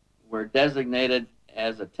men were designated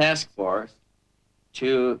as a task force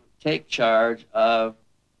to take charge of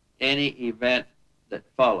any event that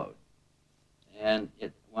followed. And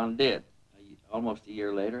one did. Almost a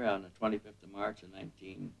year later, on the 25th of March of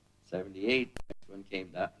 1978, the next one came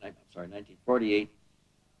down, 1948,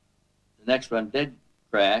 the next one did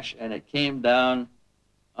crash, and it came down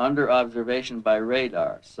under observation by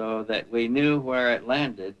radar, so that we knew where it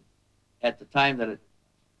landed at the time that it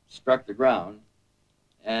struck the ground,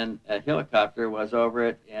 and a helicopter was over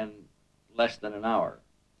it in less than an hour.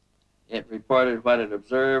 It reported what it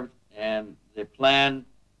observed, and the plan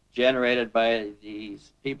generated by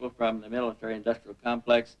these people from the military-industrial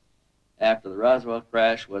complex after the Roswell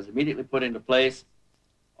crash was immediately put into place.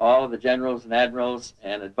 All of the generals and admirals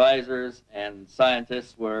and advisors and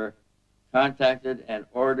scientists were contacted and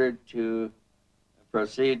ordered to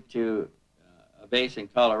proceed to a base in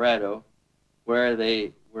Colorado, where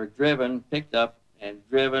they were picked up and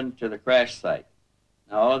driven to the crash site.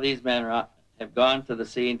 Now, all of these men have gone to the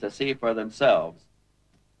scene to see for themselves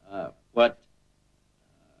what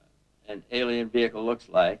an alien vehicle looks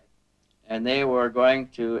like, and they were going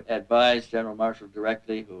to advise General Marshall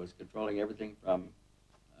directly, who was controlling everything from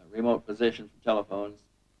remote positions from telephones,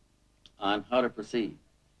 on how to proceed.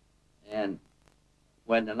 And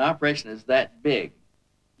when an operation is that big,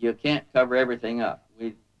 you can't cover everything up.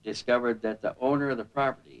 We discovered that the owner of the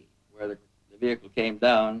property where the vehicle came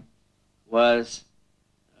down was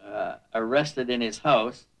arrested in his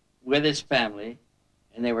house with his family,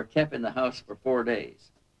 and they were kept in the house for 4 days,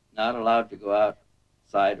 not allowed to go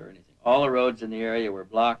outside or anything. All the roads in the area were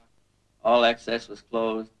blocked. All access was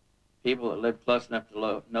closed. People that lived close enough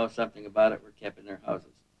to know something about it were kept in their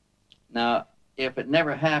houses. Now, if it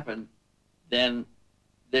never happened, then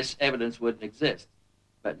this evidence wouldn't exist.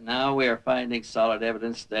 But now we are finding solid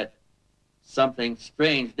evidence that something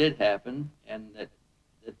strange did happen and that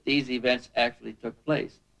these events actually took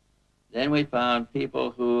place. Then we found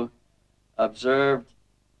people who observed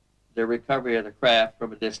the recovery of the craft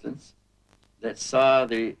from a distance, that saw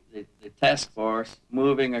the task force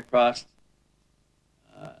moving across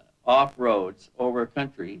off roads over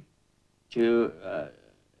country to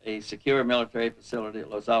a secure military facility at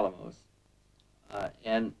Los Alamos.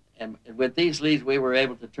 And with these leads, we were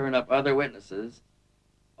able to turn up other witnesses,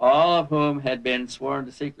 all of whom had been sworn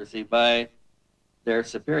to secrecy by their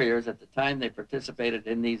superiors at the time they participated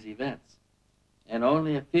in these events. And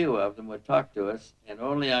only a few of them would talk to us, and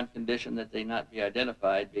only on condition that they not be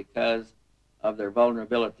identified because of their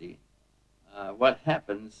vulnerability. What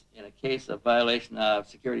happens in a case of violation of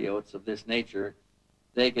security oaths of this nature,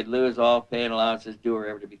 they could lose all pay and allowances due or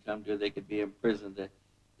ever to become due. They could be imprisoned.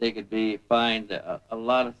 They could be fined a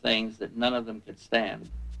lot of things that none of them could stand.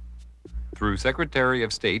 Through Secretary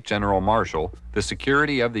of State General Marshall, the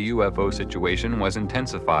security of the UFO situation was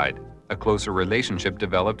intensified. A closer relationship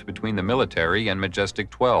developed between the military and Majestic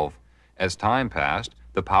 12. As time passed,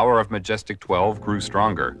 the power of Majestic 12 grew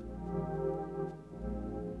stronger.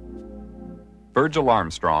 Virgil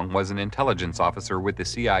Armstrong was an intelligence officer with the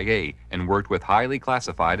CIA and worked with highly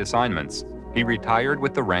classified assignments. He retired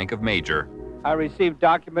with the rank of major. I received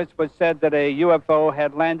documents which said that a UFO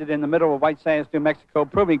had landed in the middle of White Sands, New Mexico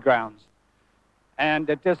proving grounds, and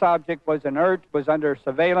that this object was inert, was under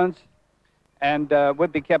surveillance, and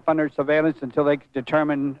would be kept under surveillance until they could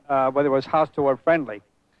determine whether it was hostile or friendly.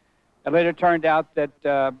 It later turned out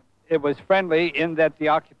that it was friendly in that the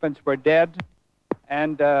occupants were dead,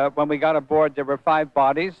 and when we got aboard, there were 5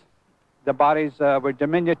 bodies. The bodies were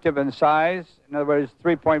diminutive in size, in other words,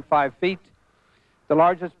 3.5 feet. The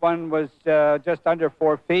largest one was just under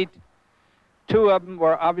 4 feet. 2 of them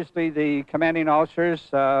were obviously the commanding officers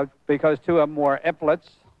because 2 of them wore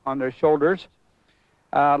epaulets on their shoulders.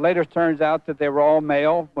 Later turns out that they were all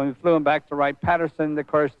male. When we flew them back to Wright-Patterson, of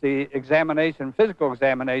course, the examination, physical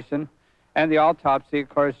examination, and the autopsy, of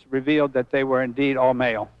course, revealed that they were indeed all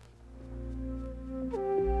male.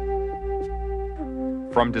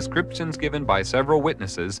 From descriptions given by several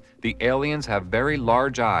witnesses, the aliens have very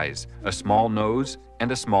large eyes, a small nose,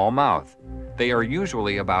 and a small mouth. They are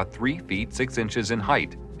usually about 3 feet 6 inches in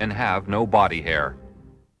height and have no body hair.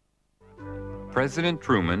 President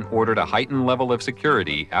Truman ordered a heightened level of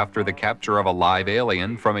security after the capture of a live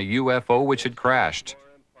alien from a UFO which had crashed.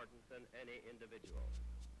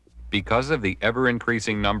 Because of the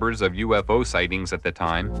ever-increasing numbers of UFO sightings at the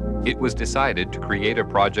time, it was decided to create a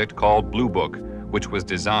project called Blue Book, which was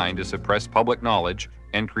designed to suppress public knowledge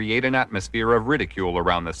and create an atmosphere of ridicule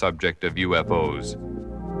around the subject of UFOs.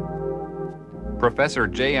 Professor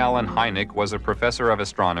J. Allen Hynek was a professor of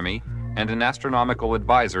astronomy and an astronomical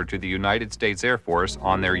advisor to the United States Air Force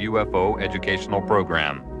on their UFO educational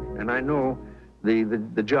program. And I know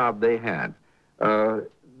the job they had.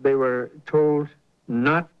 They were told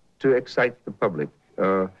not to excite the public.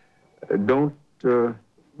 Don't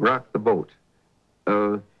rock the boat.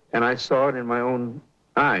 And I saw it in my own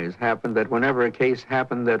eyes happen that whenever a case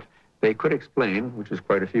happened that they could explain, which was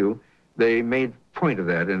quite a few, they made point of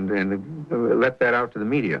that and let that out to the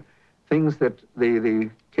media. Things that the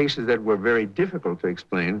cases that were very difficult to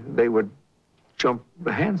explain, they would jump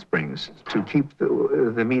handsprings to keep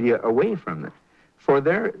the media away from it. For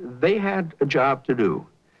they had a job to do,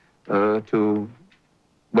 to,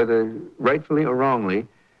 whether rightfully or wrongly,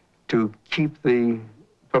 to keep the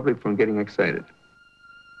public from getting excited.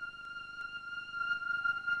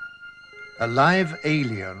 A live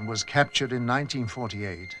alien was captured in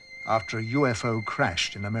 1948 after a UFO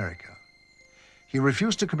crashed in America. He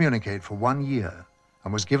refused to communicate for 1 year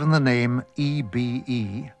and was given the name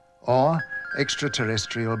EBE, or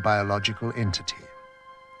Extraterrestrial Biological Entity.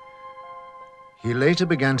 He later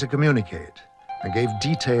began to communicate and gave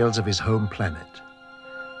details of his home planet.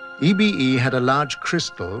 EBE had a large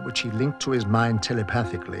crystal which he linked to his mind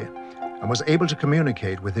telepathically and was able to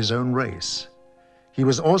communicate with his own race. He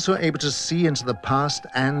was also able to see into the past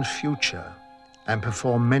and future and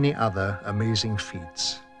perform many other amazing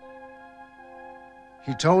feats.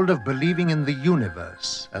 He told of believing in the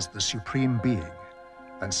universe as the supreme being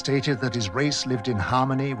and stated that his race lived in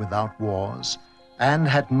harmony without wars and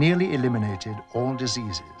had nearly eliminated all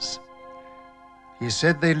diseases. He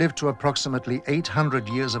said they lived to approximately 800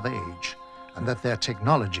 years of age and that their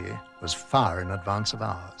technology was far in advance of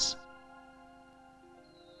ours.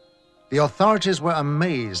 The authorities were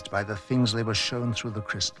amazed by the things they were shown through the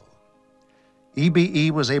crystal.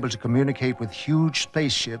 EBE was able to communicate with huge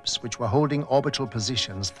spaceships which were holding orbital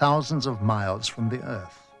positions thousands of miles from the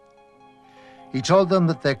Earth. He told them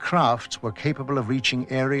that their craft were capable of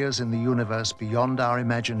reaching areas in the universe beyond our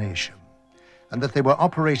imagination, and that they were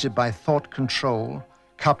operated by thought control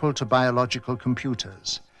coupled to biological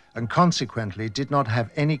computers, and consequently did not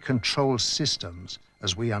have any control systems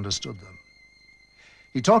as we understood them.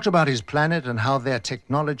 He talked about his planet and how their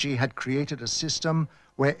technology had created a system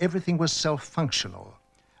where everything was self-functional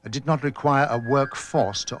and did not require a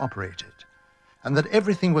workforce to operate it, and that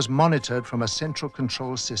everything was monitored from a central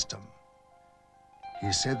control system.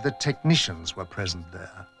 He said that technicians were present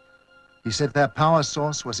there. He said their power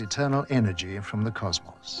source was eternal energy from the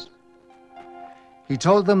cosmos. He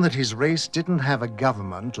told them that his race didn't have a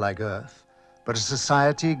government like Earth, but a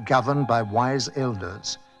society governed by wise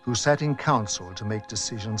elders who sat in council to make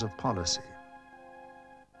decisions of policy.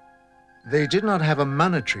 They did not have a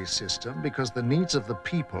monetary system because the needs of the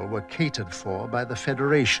people were catered for by the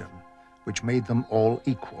Federation, which made them all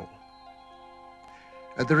equal.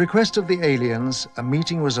 At the request of the aliens, a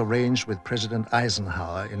meeting was arranged with President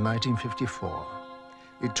Eisenhower in 1954.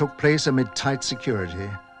 It took place amid tight security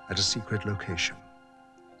at a secret location.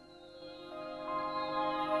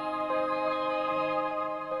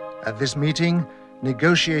 At this meeting,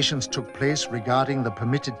 negotiations took place regarding the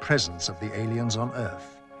permitted presence of the aliens on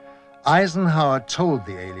Earth. Eisenhower told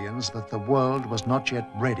the aliens that the world was not yet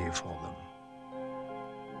ready for them.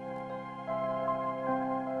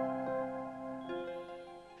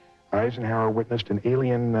 Eisenhower witnessed an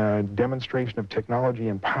alien demonstration of technology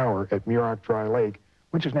and power at Muroc Dry Lake,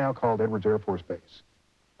 which is now called Edwards Air Force Base.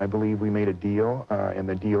 I believe we made a deal, and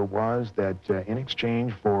the deal was that in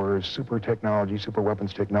exchange for super technology, super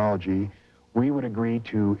weapons technology, we would agree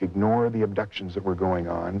to ignore the abductions that were going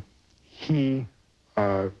on. He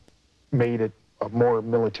made it more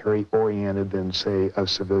military-oriented than, say, a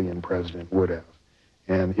civilian president would have.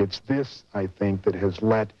 And it's this, I think, that has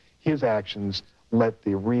let his actions let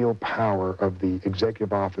the real power of the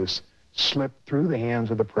executive office slip through the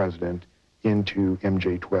hands of the president into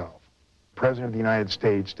MJ-12. The President of the United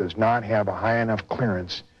States does not have a high enough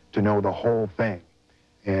clearance to know the whole thing.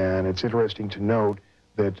 And it's interesting to note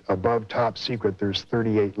that above top secret, there's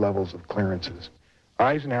 38 levels of clearances.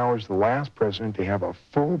 Eisenhower's the last president to have a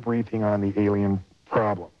full briefing on the alien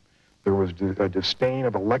problem. There was a disdain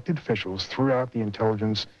of elected officials throughout the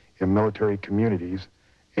intelligence and military communities,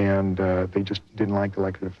 and they just didn't like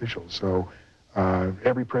elected officials. So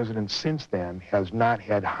every president since then has not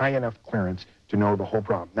had high enough clearance to know the whole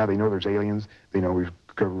problem. Now they know there's aliens, they know we've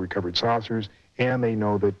recovered saucers, and they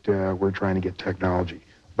know that we're trying to get technology.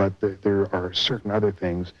 But there are certain other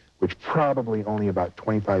things which probably only about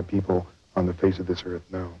 25 people on the face of this earth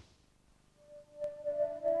know.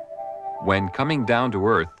 When coming down to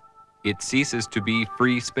Earth, it ceases to be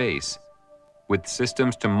free space, with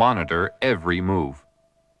systems to monitor every move.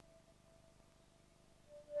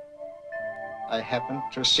 I happened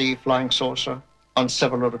to see flying saucer on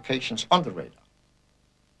several occasions on the radar.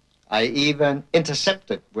 I even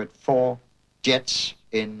intercepted with 4 jets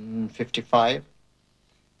in '55,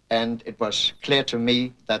 and it was clear to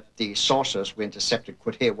me that the saucers we intercepted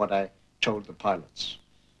could hear what I told the pilots,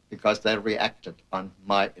 because they reacted on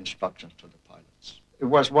my instructions to the pilots. It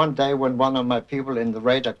was one day when one of my people in the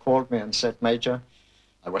radar called me and said, "Major,"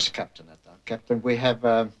 I was captain at that, "Captain, we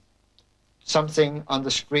have something on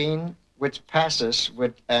the screen which passes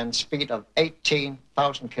with a speed of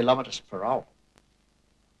 18,000 kilometers per hour.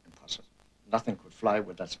 Impossible. Nothing could fly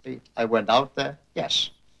with that speed. I went out there,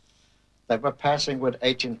 yes. They were passing with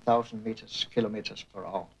 18,000 kilometers per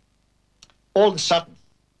hour. All of a sudden,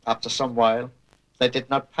 after some while, they did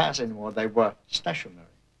not pass anymore. They were stationary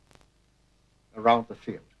around the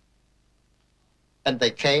field. And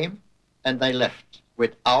they came and they left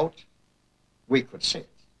without we could see it.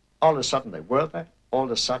 All of a sudden they were there. All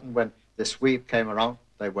of a sudden when the sweep came around,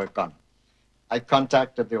 they were gone. I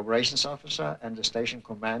contacted the operations officer and the station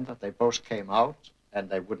commander. They both came out and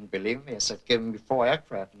they wouldn't believe me. I said, "Give me 4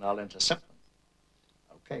 aircraft and I'll intercept them."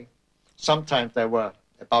 Okay. Sometimes there were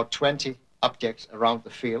about 20 objects around the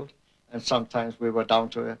field, and sometimes we were down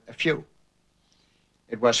to a few.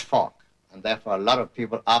 It was fog, and therefore a lot of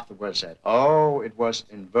people afterwards said, "Oh, it was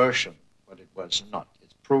inversion," but it was not.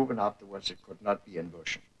 It's proven afterwards it could not be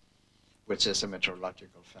inversion, which is a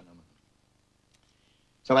meteorological phenomenon.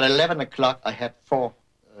 So at 11 o'clock, I had 4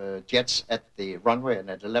 jets at the runway, and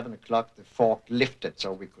at 11 o'clock, the fog lifted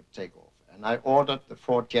so we could take off. And I ordered the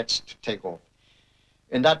 4 jets to take off.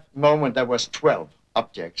 In that moment, there was 12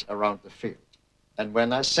 objects around the field. And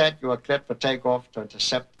when I said you are cleared for takeoff to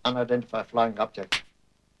intercept unidentified flying objects,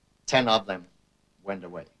 10 of them went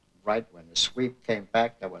away. Right when the sweep came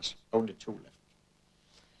back, there was only 2 left.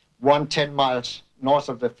 One 10 miles north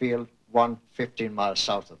of the field, one 15 miles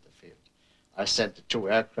south of the field. I sent the 2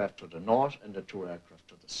 aircraft to the north and the 2 aircraft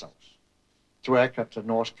to the south. 2 aircraft to the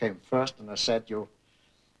north came first, and I said, your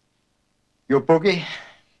boogie,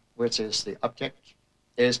 which is the object,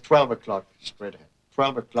 is 12 o'clock straight ahead.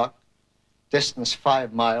 12 o'clock, distance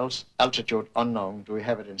 5 miles, altitude unknown. Do we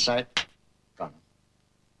have it in sight? Gone.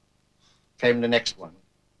 Came the next one.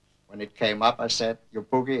 When it came up, I said, your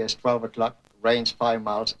boogie is 12 o'clock, range 5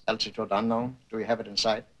 miles, altitude unknown. Do we have it in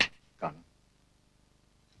sight? Gone.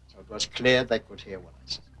 So it was clear they could hear what I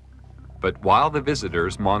said. But while the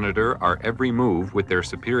visitors monitor our every move with their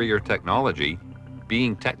superior technology,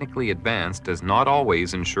 being technically advanced does not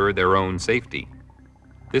always ensure their own safety.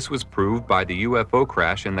 This was proved by the UFO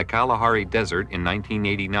crash in the Kalahari Desert in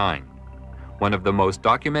 1989. One of the most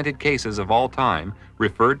documented cases of all time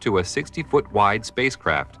referred to a 60-foot wide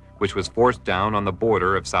spacecraft which was forced down on the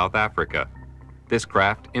border of South Africa. This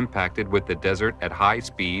craft impacted with the desert at high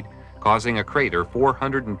speed, causing a crater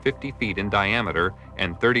 450 feet in diameter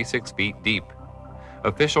and 36 feet deep.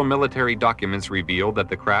 Official military documents reveal that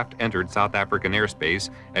the craft entered South African airspace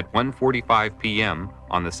at 1:45 p.m.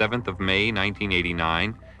 on the 7th of May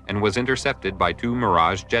 1989 and was intercepted by 2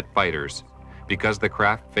 Mirage jet fighters. Because the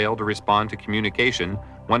craft failed to respond to communication,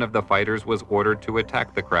 one of the fighters was ordered to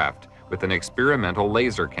attack the craft with an experimental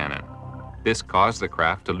laser cannon. This caused the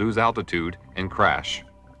craft to lose altitude and crash.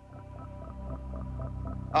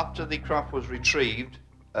 After the craft was retrieved,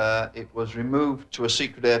 it was removed to a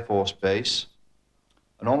secret Air Force base.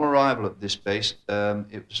 And on arrival at this base,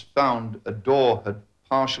 it was found a door had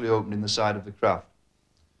partially opened in the side of the craft.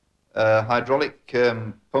 Hydraulic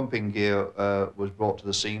pumping gear was brought to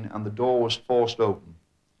the scene, and the door was forced open.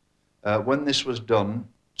 When this was done,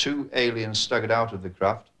 2 aliens staggered out of the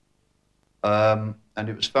craft, and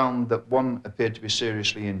it was found that one appeared to be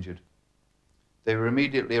seriously injured. They were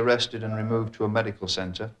immediately arrested and removed to a medical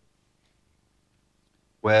center,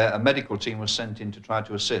 where a medical team was sent in to try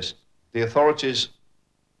to assist. The authorities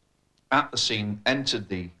at the scene entered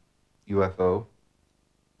the UFO,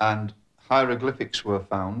 and hieroglyphics were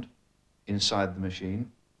found inside the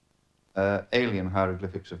machine, alien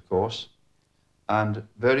hieroglyphics, of course, and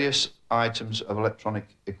various items of electronic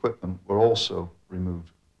equipment were also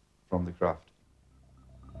removed from the craft.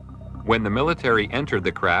 When the military entered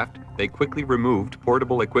the craft, they quickly removed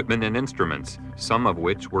portable equipment and instruments, some of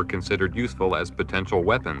which were considered useful as potential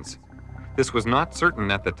weapons. This was not certain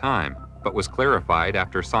at the time, but was clarified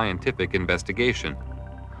after scientific investigation.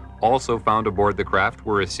 Also found aboard the craft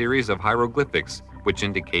were a series of hieroglyphics, which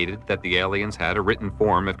indicated that the aliens had a written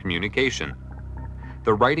form of communication.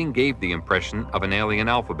 The writing gave the impression of an alien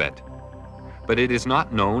alphabet, but it is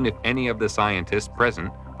not known if any of the scientists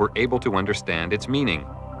present were able to understand its meaning.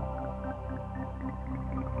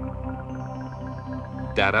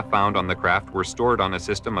 Data found on the craft were stored on a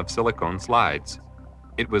system of silicone slides.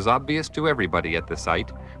 It was obvious to everybody at the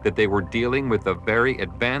site that they were dealing with a very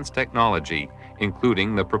advanced technology,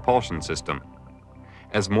 including the propulsion system.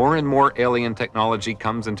 As more and more alien technology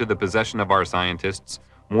comes into the possession of our scientists,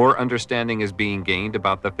 more understanding is being gained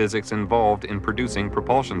about the physics involved in producing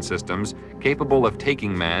propulsion systems capable of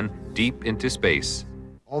taking man deep into space.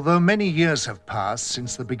 Although many years have passed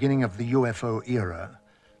since the beginning of the UFO era,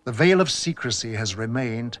 the veil of secrecy has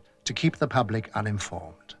remained to keep the public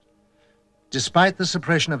uninformed. Despite the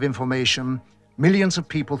suppression of information, millions of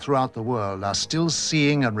people throughout the world are still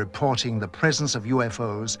seeing and reporting the presence of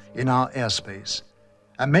UFOs in our airspace,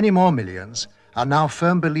 and many more millions are now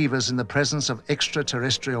firm believers in the presence of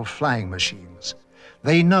extraterrestrial flying machines.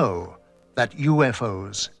 They know that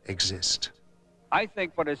UFOs exist. I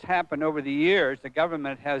think what has happened over the years, the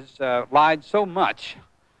government has lied so much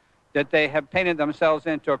that they have painted themselves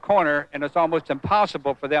into a corner, and it's almost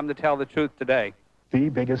impossible for them to tell the truth today. The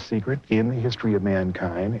biggest secret in the history of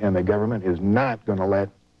mankind, and the government is not going to let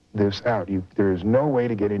this out. There is no way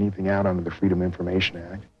to get anything out under the Freedom of Information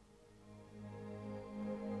Act.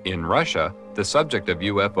 In Russia, the subject of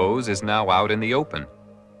UFOs is now out in the open.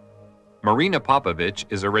 Marina Popovich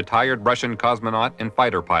is a retired Russian cosmonaut and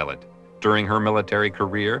fighter pilot. During her military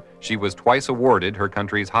career, she was twice awarded her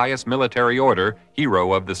country's highest military order,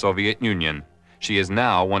 Hero of the Soviet Union. She is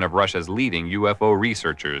now one of Russia's leading UFO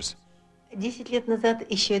researchers.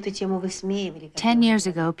 10 years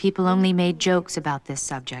ago, people only made jokes about this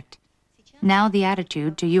subject. Now the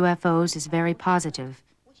attitude to UFOs is very positive.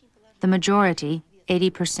 The majority,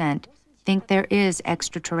 80%, think there is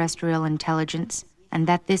extraterrestrial intelligence and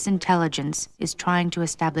that this intelligence is trying to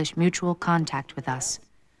establish mutual contact with us.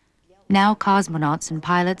 Now cosmonauts and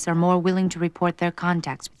pilots are more willing to report their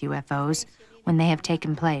contacts with UFOs when they have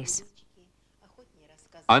taken place.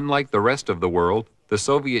 Unlike the rest of the world, the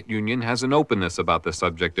Soviet Union has an openness about the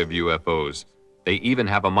subject of UFOs. They even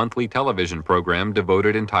have a monthly television program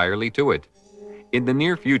devoted entirely to it. In the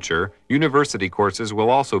near future, university courses will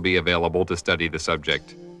also be available to study the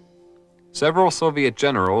subject. Several Soviet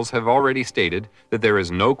generals have already stated that there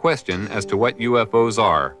is no question as to what UFOs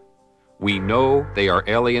are. We know they are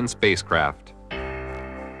alien spacecraft.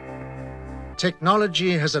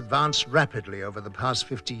 Technology has advanced rapidly over the past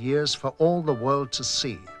 50 years for all the world to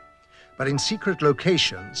see. But in secret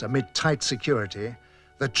locations, amid tight security,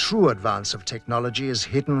 the true advance of technology is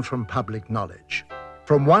hidden from public knowledge.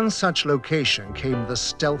 From one such location came the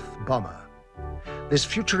stealth bomber. This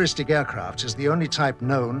futuristic aircraft is the only type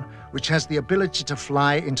known which has the ability to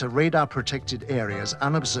fly into radar-protected areas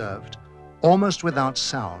unobserved, almost without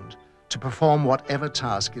sound, to perform whatever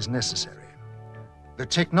task is necessary. The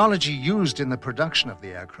technology used in the production of the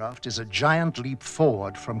aircraft is a giant leap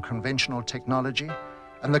forward from conventional technology,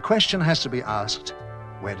 and the question has to be asked,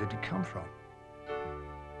 where did it come from?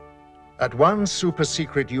 At one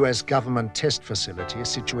super-secret US government test facility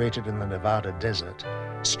situated in the Nevada desert,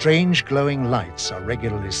 strange glowing lights are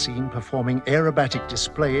regularly seen performing aerobatic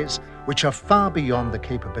displays which are far beyond the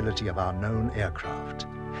capability of our known aircraft.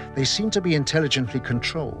 They seem to be intelligently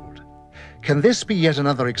controlled. Can this be yet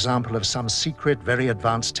another example of some secret, very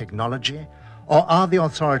advanced technology? Or are the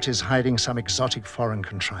authorities hiding some exotic foreign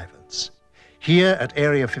contrivance? Here at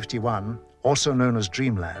Area 51, also known as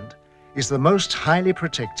Dreamland, is the most highly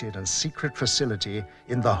protected and secret facility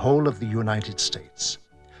in the whole of the United States.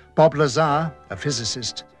 Bob Lazar, a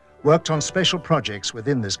physicist, worked on special projects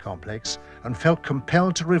within this complex and felt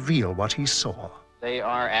compelled to reveal what he saw. They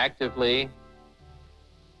are actively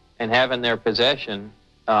and have in their possession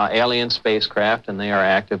alien spacecraft, and they are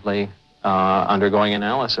actively undergoing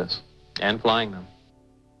analysis and flying them.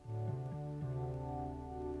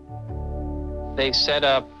 They set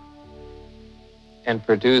up and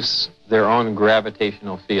produce their own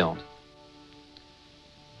gravitational field.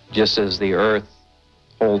 Just as the Earth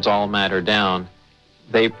holds all matter down,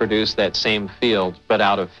 they produce that same field, but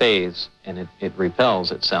out of phase, and it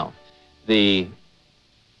repels itself. The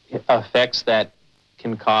effects that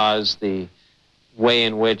can cause, the way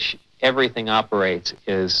in which everything operates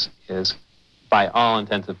is by all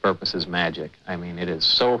intents and purposes, magic. I mean, it is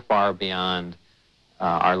so far beyond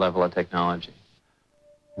our level of technology.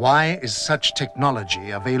 Why is such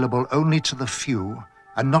technology available only to the few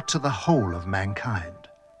and not to the whole of mankind?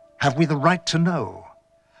 Have we the right to know?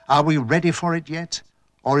 Are we ready for it yet?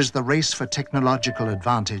 Or is the race for technological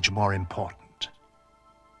advantage more important?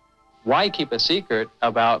 Why keep a secret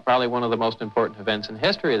about probably one of the most important events in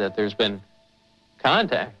history, that there's been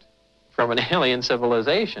contact from an alien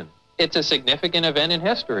civilization? It's a significant event in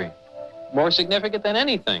history, more significant than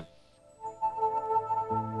anything.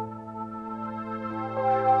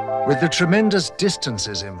 With the tremendous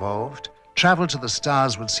distances involved, travel to the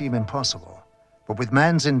stars would seem impossible. But with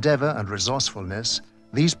man's endeavor and resourcefulness,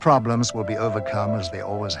 these problems will be overcome as they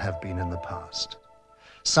always have been in the past.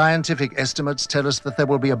 Scientific estimates tell us that there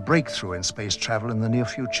will be a breakthrough in space travel in the near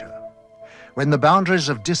future. When the boundaries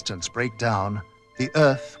of distance break down, the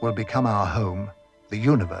Earth will become our home, the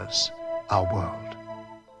universe our world.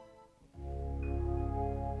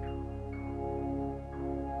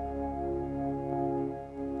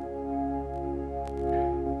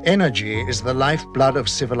 Energy is the lifeblood of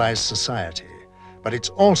civilized society, but it's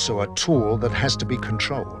also a tool that has to be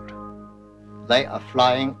controlled. They are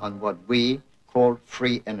flying on what we call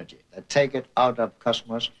free energy. They take it out of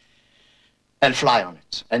cosmos and fly on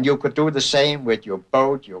it. And you could do the same with your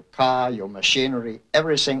boat, your car, your machinery.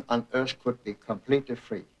 Everything on Earth could be completely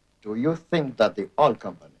free. Do you think that the oil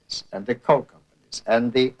companies and the coal companies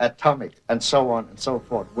and the atomic and so on and so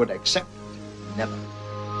forth would accept it? Never.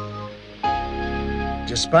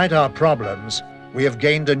 Despite our problems, we have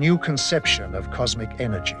gained a new conception of cosmic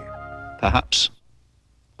energy. Perhaps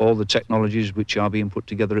all the technologies which are being put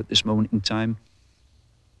together at this moment in time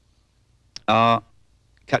are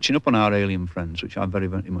catching up on our alien friends, which I very,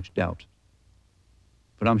 very much doubt.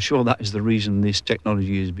 But I'm sure that is the reason this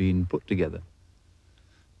technology is being put together.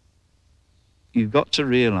 You've got to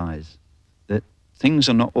realize that things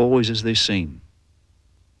are not always as they seem.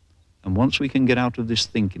 And once we can get out of this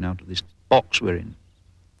thinking, out of this box we're in,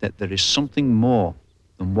 that there is something more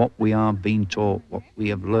than what we are being taught, what we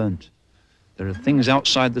have learned. There are things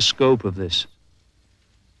outside the scope of this.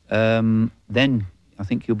 Then I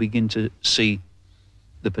think you'll begin to see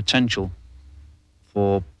the potential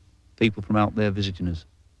for people from out there visiting us.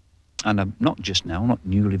 And not just now, not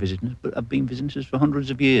newly visiting us, but have been visiting us for hundreds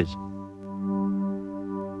of years.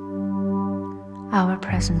 Our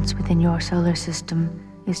presence within your solar system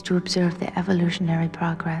is to observe the evolutionary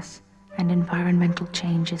progress and environmental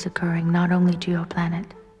changes occurring not only to your planet,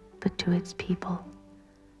 but to its people.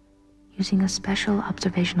 Using a special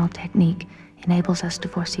observational technique enables us to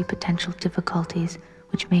foresee potential difficulties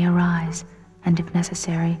which may arise, and if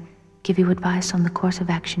necessary, give you advice on the course of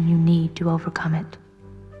action you need to overcome it.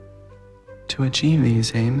 To achieve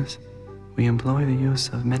these aims, we employ the use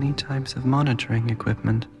of many types of monitoring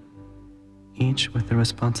equipment, each with the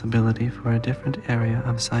responsibility for a different area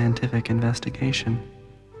of scientific investigation.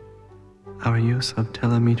 Our use of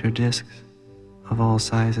telemeter discs of all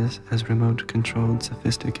sizes as remote-controlled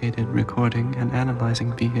sophisticated recording and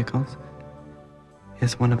analyzing vehicles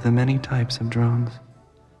is one of the many types of drones.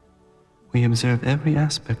 We observe every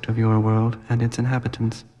aspect of your world and its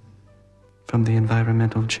inhabitants, from the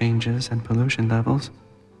environmental changes and pollution levels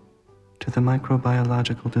to the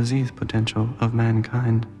microbiological disease potential of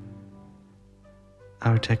mankind.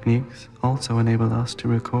 Our techniques also enable us to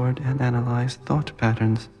record and analyze thought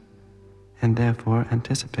patterns, and therefore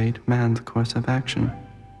anticipate man's course of action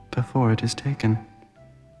before it is taken.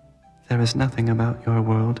 There is nothing about your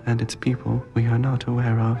world and its people we are not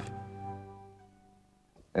aware of.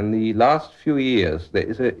 In the last few years, there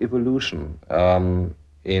is an evolution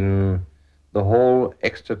in the whole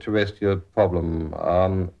extraterrestrial problem.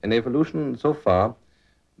 An evolution so far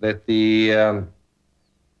that the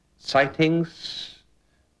sightings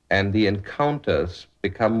and the encounters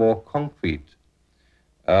become more concrete.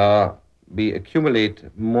 We accumulate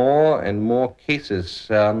more and more cases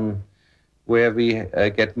where we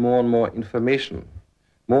get more and more information.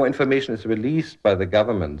 More information is released by the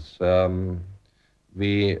governments.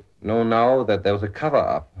 We know now that there was a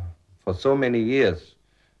cover-up for so many years.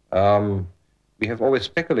 We have always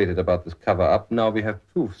speculated about this cover-up. Now we have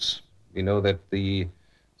proofs. We know that the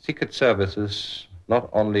secret services, not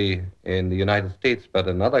only in the United States but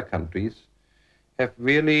in other countries, have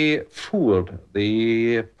really fooled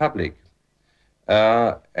the public.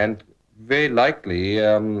 and very likely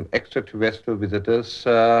extraterrestrial visitors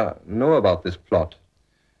know about this plot.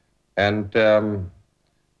 And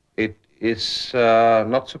it is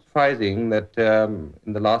not surprising that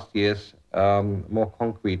in the last years more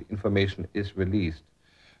concrete information is released.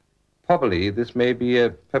 Probably this may be a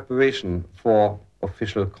preparation for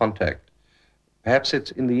official contact. Perhaps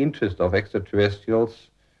it's in the interest of extraterrestrials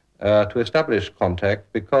to establish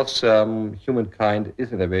contact because humankind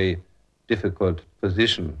is in a very difficult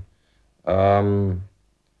position.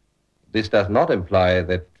 This does not imply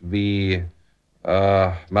that we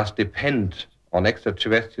must depend on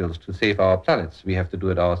extraterrestrials to save our planets. We have to do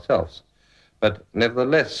it ourselves. But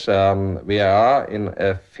nevertheless, we are in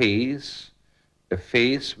a phase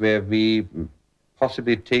where we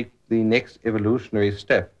possibly take the next evolutionary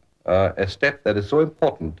step, a step that is so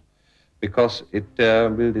important because it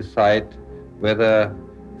will decide whether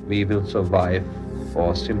we will survive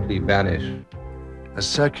or simply vanish. A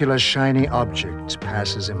circular, shiny object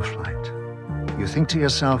passes in flight. You think to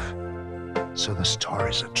yourself, so the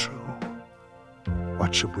stories are true.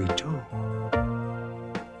 What should we do?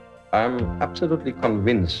 I'm absolutely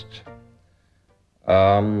convinced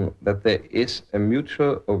that there is a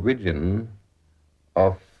mutual origin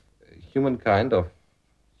of humankind, of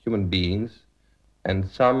human beings, and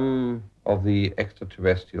some of the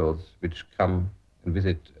extraterrestrials which come and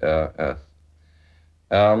visit Earth.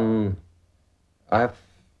 I have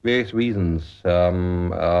various reasons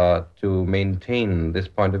to maintain this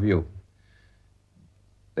point of view.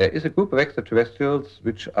 There is a group of extraterrestrials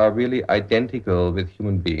which are really identical with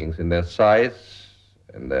human beings in their size,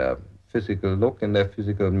 in their physical look, and their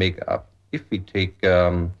physical makeup. If we take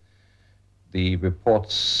the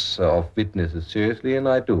reports of witnesses seriously, and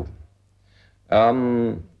I do.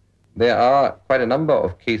 There are quite a number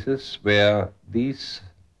of cases where these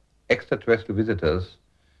extraterrestrial visitors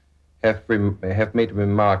have made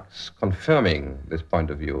remarks confirming this point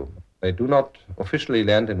of view. They do not officially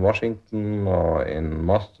land in Washington or in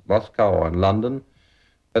Moscow or in London,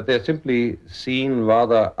 but they're simply seen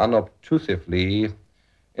rather unobtrusively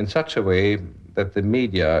in such a way that the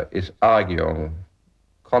media is arguing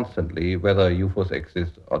constantly whether UFOs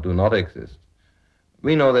exist or do not exist.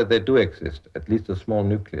 We know that they do exist, at least a small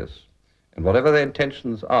nucleus. And whatever their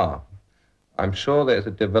intentions are, I'm sure there's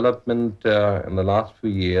a development in the last few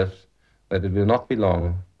years that it will not be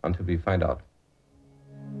long until we find out.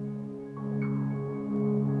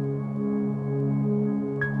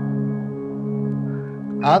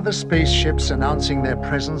 Are the spaceships announcing their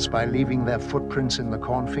presence by leaving their footprints in the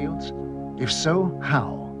cornfields? If so,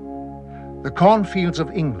 how? The cornfields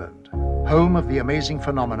of England, home of the amazing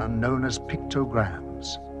phenomenon known as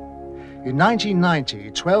pictograms. In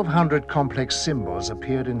 1990, 1,200 complex symbols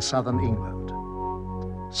appeared in southern England.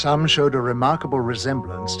 Some showed a remarkable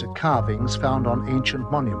resemblance to carvings found on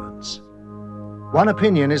ancient monuments. One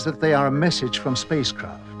opinion is that they are a message from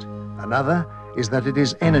spacecraft. Another is that it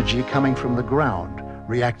is energy coming from the ground,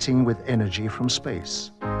 reacting with energy from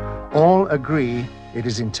space. All agree it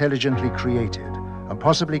is intelligently created and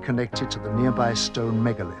possibly connected to the nearby stone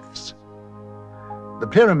megaliths. The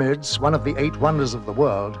pyramids, one of the 8 wonders of the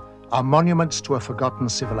world, are monuments to a forgotten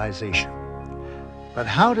civilization. But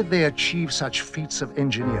how did they achieve such feats of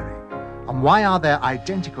engineering? And why are there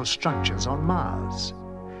identical structures on Mars?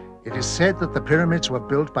 It is said that the pyramids were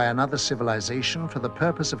built by another civilization for the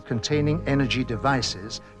purpose of containing energy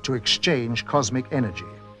devices to exchange cosmic energy.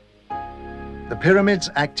 The pyramids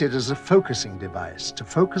acted as a focusing device to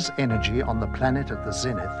focus energy on the planet at the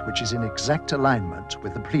zenith, which is in exact alignment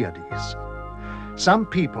with the Pleiades. Some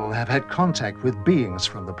people have had contact with beings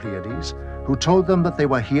from the Pleiades who told them that they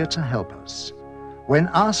were here to help us. When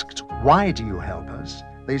asked, "Why do you help us?"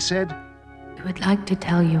 they said, "We would like to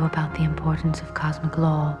tell you about the importance of cosmic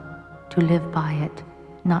law, to live by it,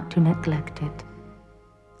 not to neglect it.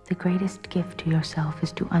 The greatest gift to yourself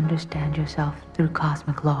is to understand yourself through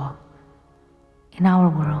cosmic law. In our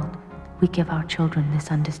world, we give our children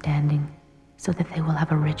this understanding so that they will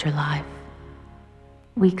have a richer life.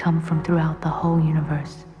 We come from throughout the whole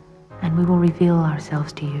universe, and we will reveal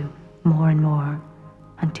ourselves to you more and more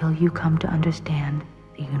until you come to understand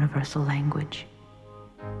the universal language."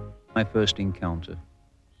 My first encounter,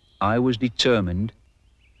 I was determined,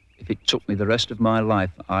 if it took me the rest of my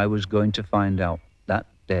life, I was going to find out that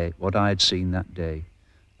day what I had seen that day,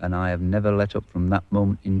 and I have never let up from that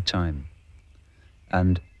moment in time.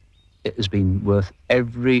 And it has been worth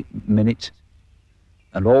every minute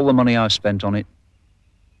and all the money I've spent on it,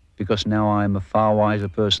 because now I am a far wiser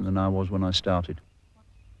person than I was when I started.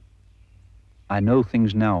 I know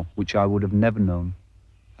things now which I would have never known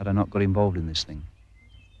had I not got involved in this thing.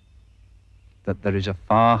 That there is a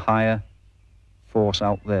far higher force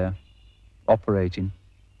out there operating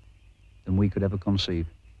than we could ever conceive.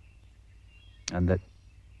 And that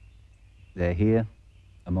they're here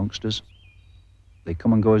amongst us. They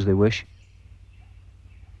come and go as they wish.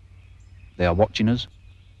 They are watching us,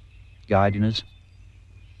 guiding us,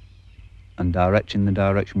 and directing the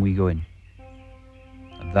direction we go in.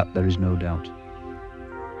 Of that there is no doubt.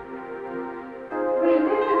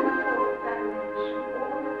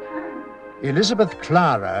 Elizabeth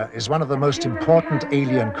Clara is one of the most important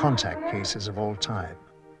alien contact cases of all time.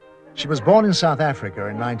 She was born in South Africa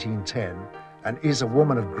in 1910 and is a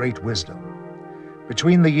woman of great wisdom.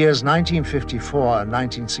 Between the years 1954 and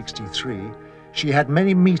 1963, she had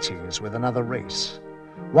many meetings with another race.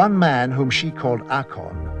 One man, whom she called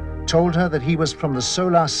Akon, told her that he was from the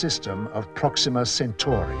solar system of Proxima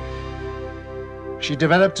Centauri. She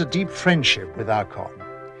developed a deep friendship with Akon.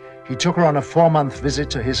 He took her on a 4-month visit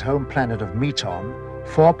to his home planet of Meton,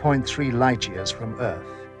 4.3 light years from Earth.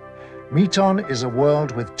 Meton is a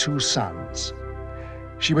world with 2 suns.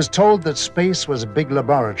 She was told that space was a big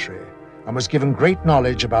laboratory and was given great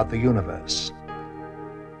knowledge about the universe.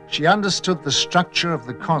 She understood the structure of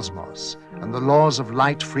the cosmos and the laws of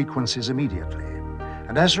light frequencies immediately,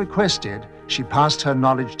 and as requested, she passed her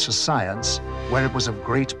knowledge to science, where it was of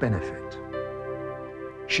great benefit.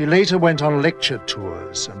 She later went on lecture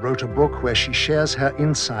tours and wrote a book where she shares her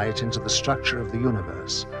insight into the structure of the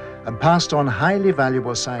universe and passed on highly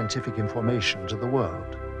valuable scientific information to the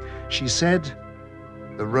world. She said,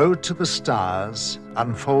 "The road to the stars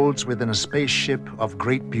unfolds within a spaceship of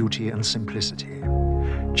great beauty and simplicity,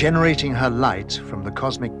 generating her light from the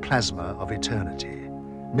cosmic plasma of eternity,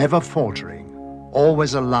 never faltering,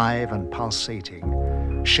 always alive and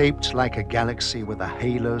pulsating, shaped like a galaxy with a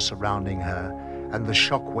halo surrounding her and the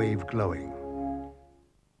shock wave glowing."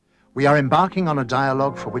 We are embarking on a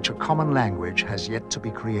dialogue for which a common language has yet to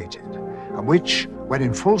be created, and which, when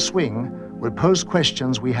in full swing, will pose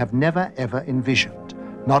questions we have never ever envisioned,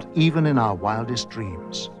 not even in our wildest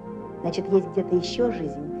dreams.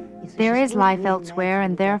 There is life elsewhere,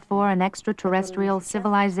 and therefore an extraterrestrial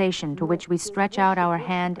civilization to which we stretch out our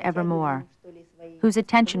hand evermore, whose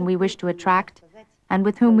attention we wish to attract, and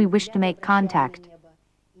with whom we wish to make contact.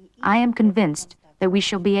 I am convinced that we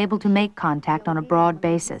shall be able to make contact on a broad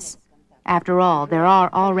basis. After all, there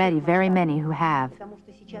are already very many who have.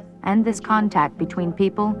 And this contact between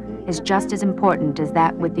people is just as important as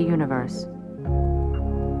that with the universe.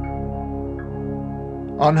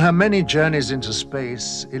 On her many journeys into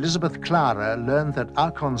space, Elizabeth Clara learned that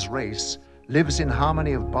Akon's race lives in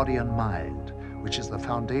harmony of body and mind, which is the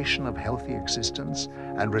foundation of healthy existence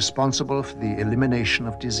and responsible for the elimination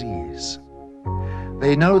of disease.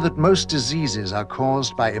 They know that most diseases are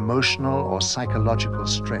caused by emotional or psychological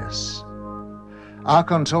stress.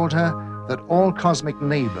 Akon told her that all cosmic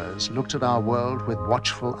neighbors looked at our world with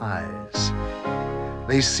watchful eyes.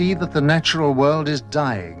 They see that the natural world is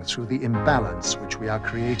dying through the imbalance which we are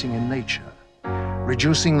creating in nature,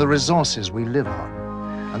 reducing the resources we live on,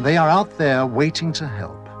 and they are out there waiting to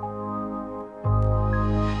help.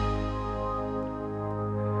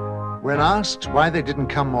 When asked why they didn't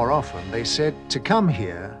come more often, they said, to come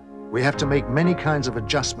here, we have to make many kinds of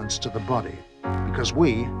adjustments to the body because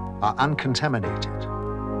we are uncontaminated.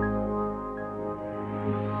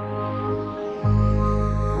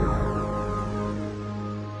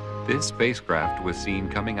 This spacecraft was seen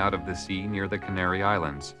coming out of the sea near the Canary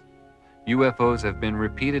Islands. UFOs have been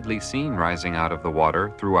repeatedly seen rising out of the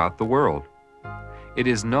water throughout the world. It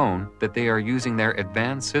is known that they are using their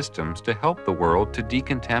advanced systems to help the world to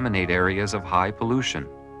decontaminate areas of high pollution.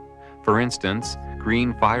 For instance,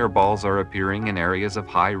 green fireballs are appearing in areas of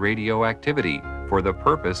high radioactivity for the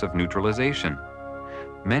purpose of neutralization.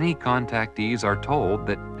 Many contactees are told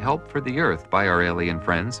that help for the Earth by our alien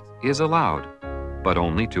friends is allowed, but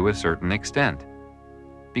only to a certain extent,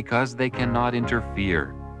 because they cannot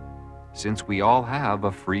interfere, since we all have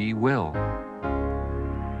a free will.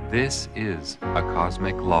 This is a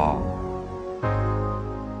cosmic law.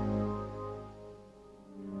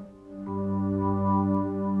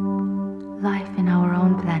 Life in our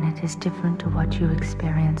own planet is different to what you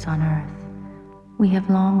experience on Earth. We have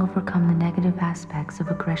long overcome the negative aspects of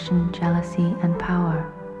aggression, jealousy, and power.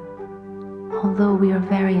 Although we are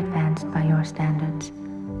very advanced by your standards,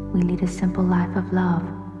 we lead a simple life of love,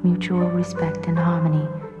 mutual respect, and harmony,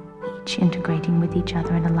 each integrating with each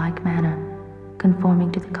other in a like manner,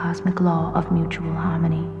 conforming to the cosmic law of mutual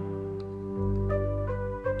harmony.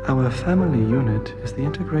 Our family unit is the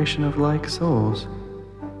integration of like souls,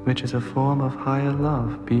 which is a form of higher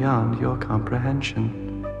love beyond your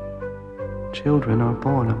comprehension. Children are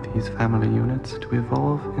born of these family units to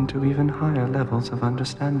evolve into even higher levels of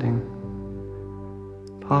understanding.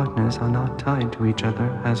 Partners are not tied to each other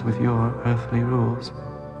as with your earthly rules.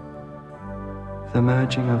 The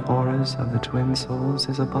merging of auras of the twin souls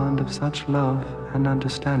is a bond of such love and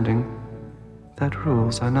understanding that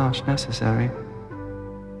rules are not necessary.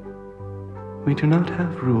 We do not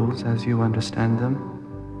have rules as you understand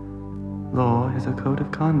them. Law is a code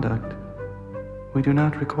of conduct. We do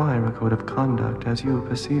not require a code of conduct as you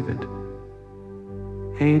perceive it.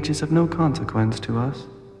 Age is of no consequence to us.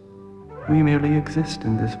 We merely exist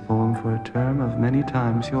in this form for a term of many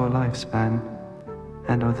times your lifespan,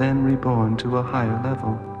 and are then reborn to a higher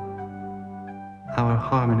level. Our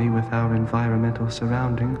harmony with our environmental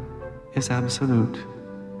surrounding is absolute.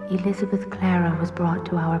 Elizabeth Clara was brought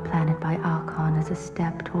to our planet by Archon as a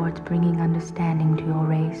step towards bringing understanding to your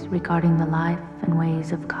race regarding the life and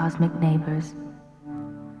ways of cosmic neighbors.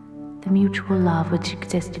 The mutual love which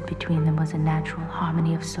existed between them was a natural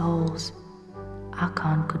harmony of souls.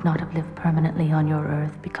 Archon could not have lived permanently on your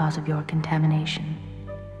Earth because of your contamination.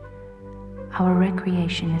 Our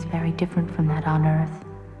recreation is very different from that on Earth.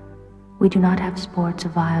 We do not have sports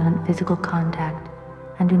of violent physical contact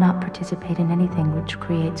and do not participate in anything which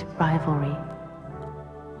creates rivalry.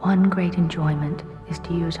 One great enjoyment is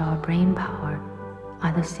to use our brain power,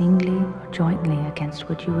 either singly or jointly, against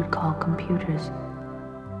what you would call computers.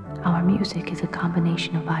 Our music is a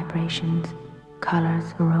combination of vibrations,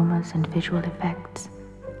 colors, aromas, and visual effects.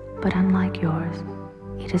 But unlike yours,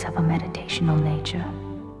 it is of a meditational nature.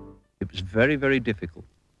 It was very, very difficult.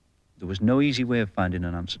 There was no easy way of finding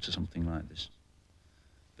an answer to something like this.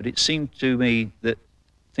 But it seemed to me that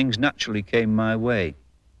things naturally came my way.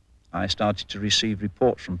 I started to receive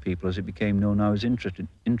reports from people as it became known I was interested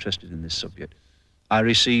in this subject. I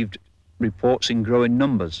received reports in growing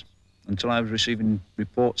numbers until I was receiving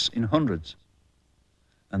reports in hundreds.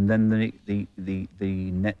 And then the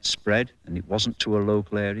net spread, and it wasn't to a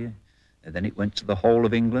local area, and then it went to the whole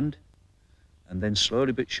of England, and then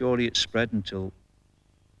slowly but surely it spread until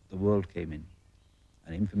the world came in,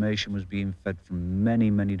 and information was being fed from many,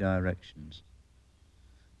 many directions,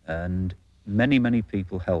 and many, many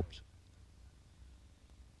people helped.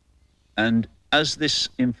 And as this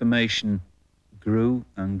information grew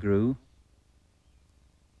and grew,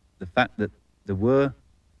 the fact that there were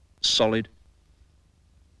solid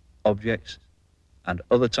objects and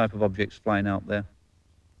other type of objects flying out there,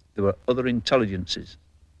 there were other intelligences,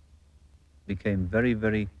 became very,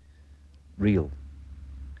 very real.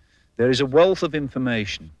 There is a wealth of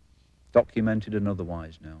information, documented and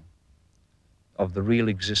otherwise now, of the real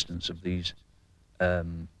existence of these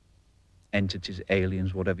entities,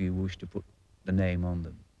 aliens, whatever you wish to put the name on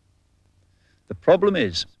them. The problem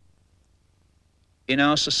is, in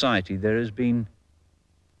our society, there has been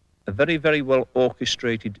a very, very well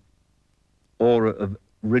orchestrated aura of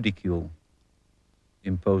ridicule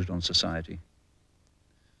imposed on society,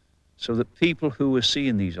 so that people who were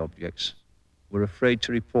seeing these objects were afraid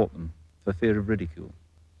to report them for fear of ridicule.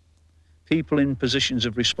 People in positions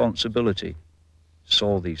of responsibility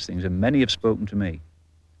saw these things, and many have spoken to me,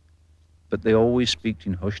 but they always speak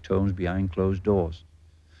in hushed tones behind closed doors.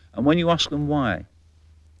 And when you ask them why,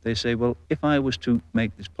 they say, well, if I was to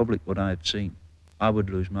make this public what I had seen, I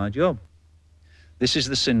would lose my job. This is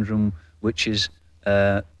the syndrome which has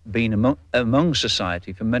been among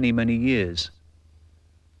society for many, many years.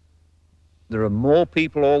 There are more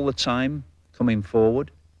people all the time coming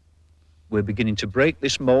forward. We're beginning to break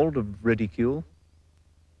this mold of ridicule,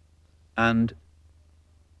 and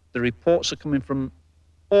the reports are coming from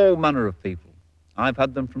all manner of people. I've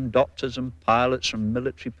had them from doctors and pilots, from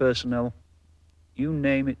military personnel. You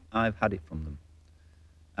name it, I've had it from them.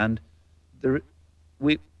 And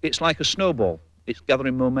it's like a snowball. It's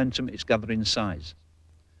gathering momentum, it's gathering size.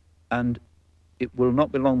 And it will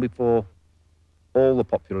not be long before all the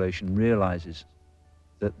population realizes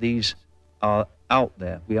that these are out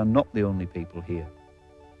there. We are not the only people here.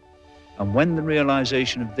 And when the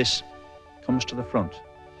realization of this comes to the front,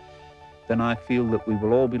 then I feel that we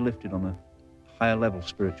will all be lifted on a higher level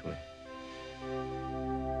spiritually.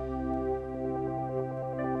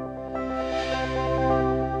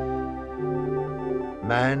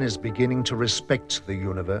 Man is beginning to respect the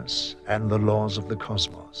universe and the laws of the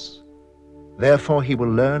cosmos. Therefore, he will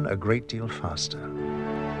learn a great deal faster.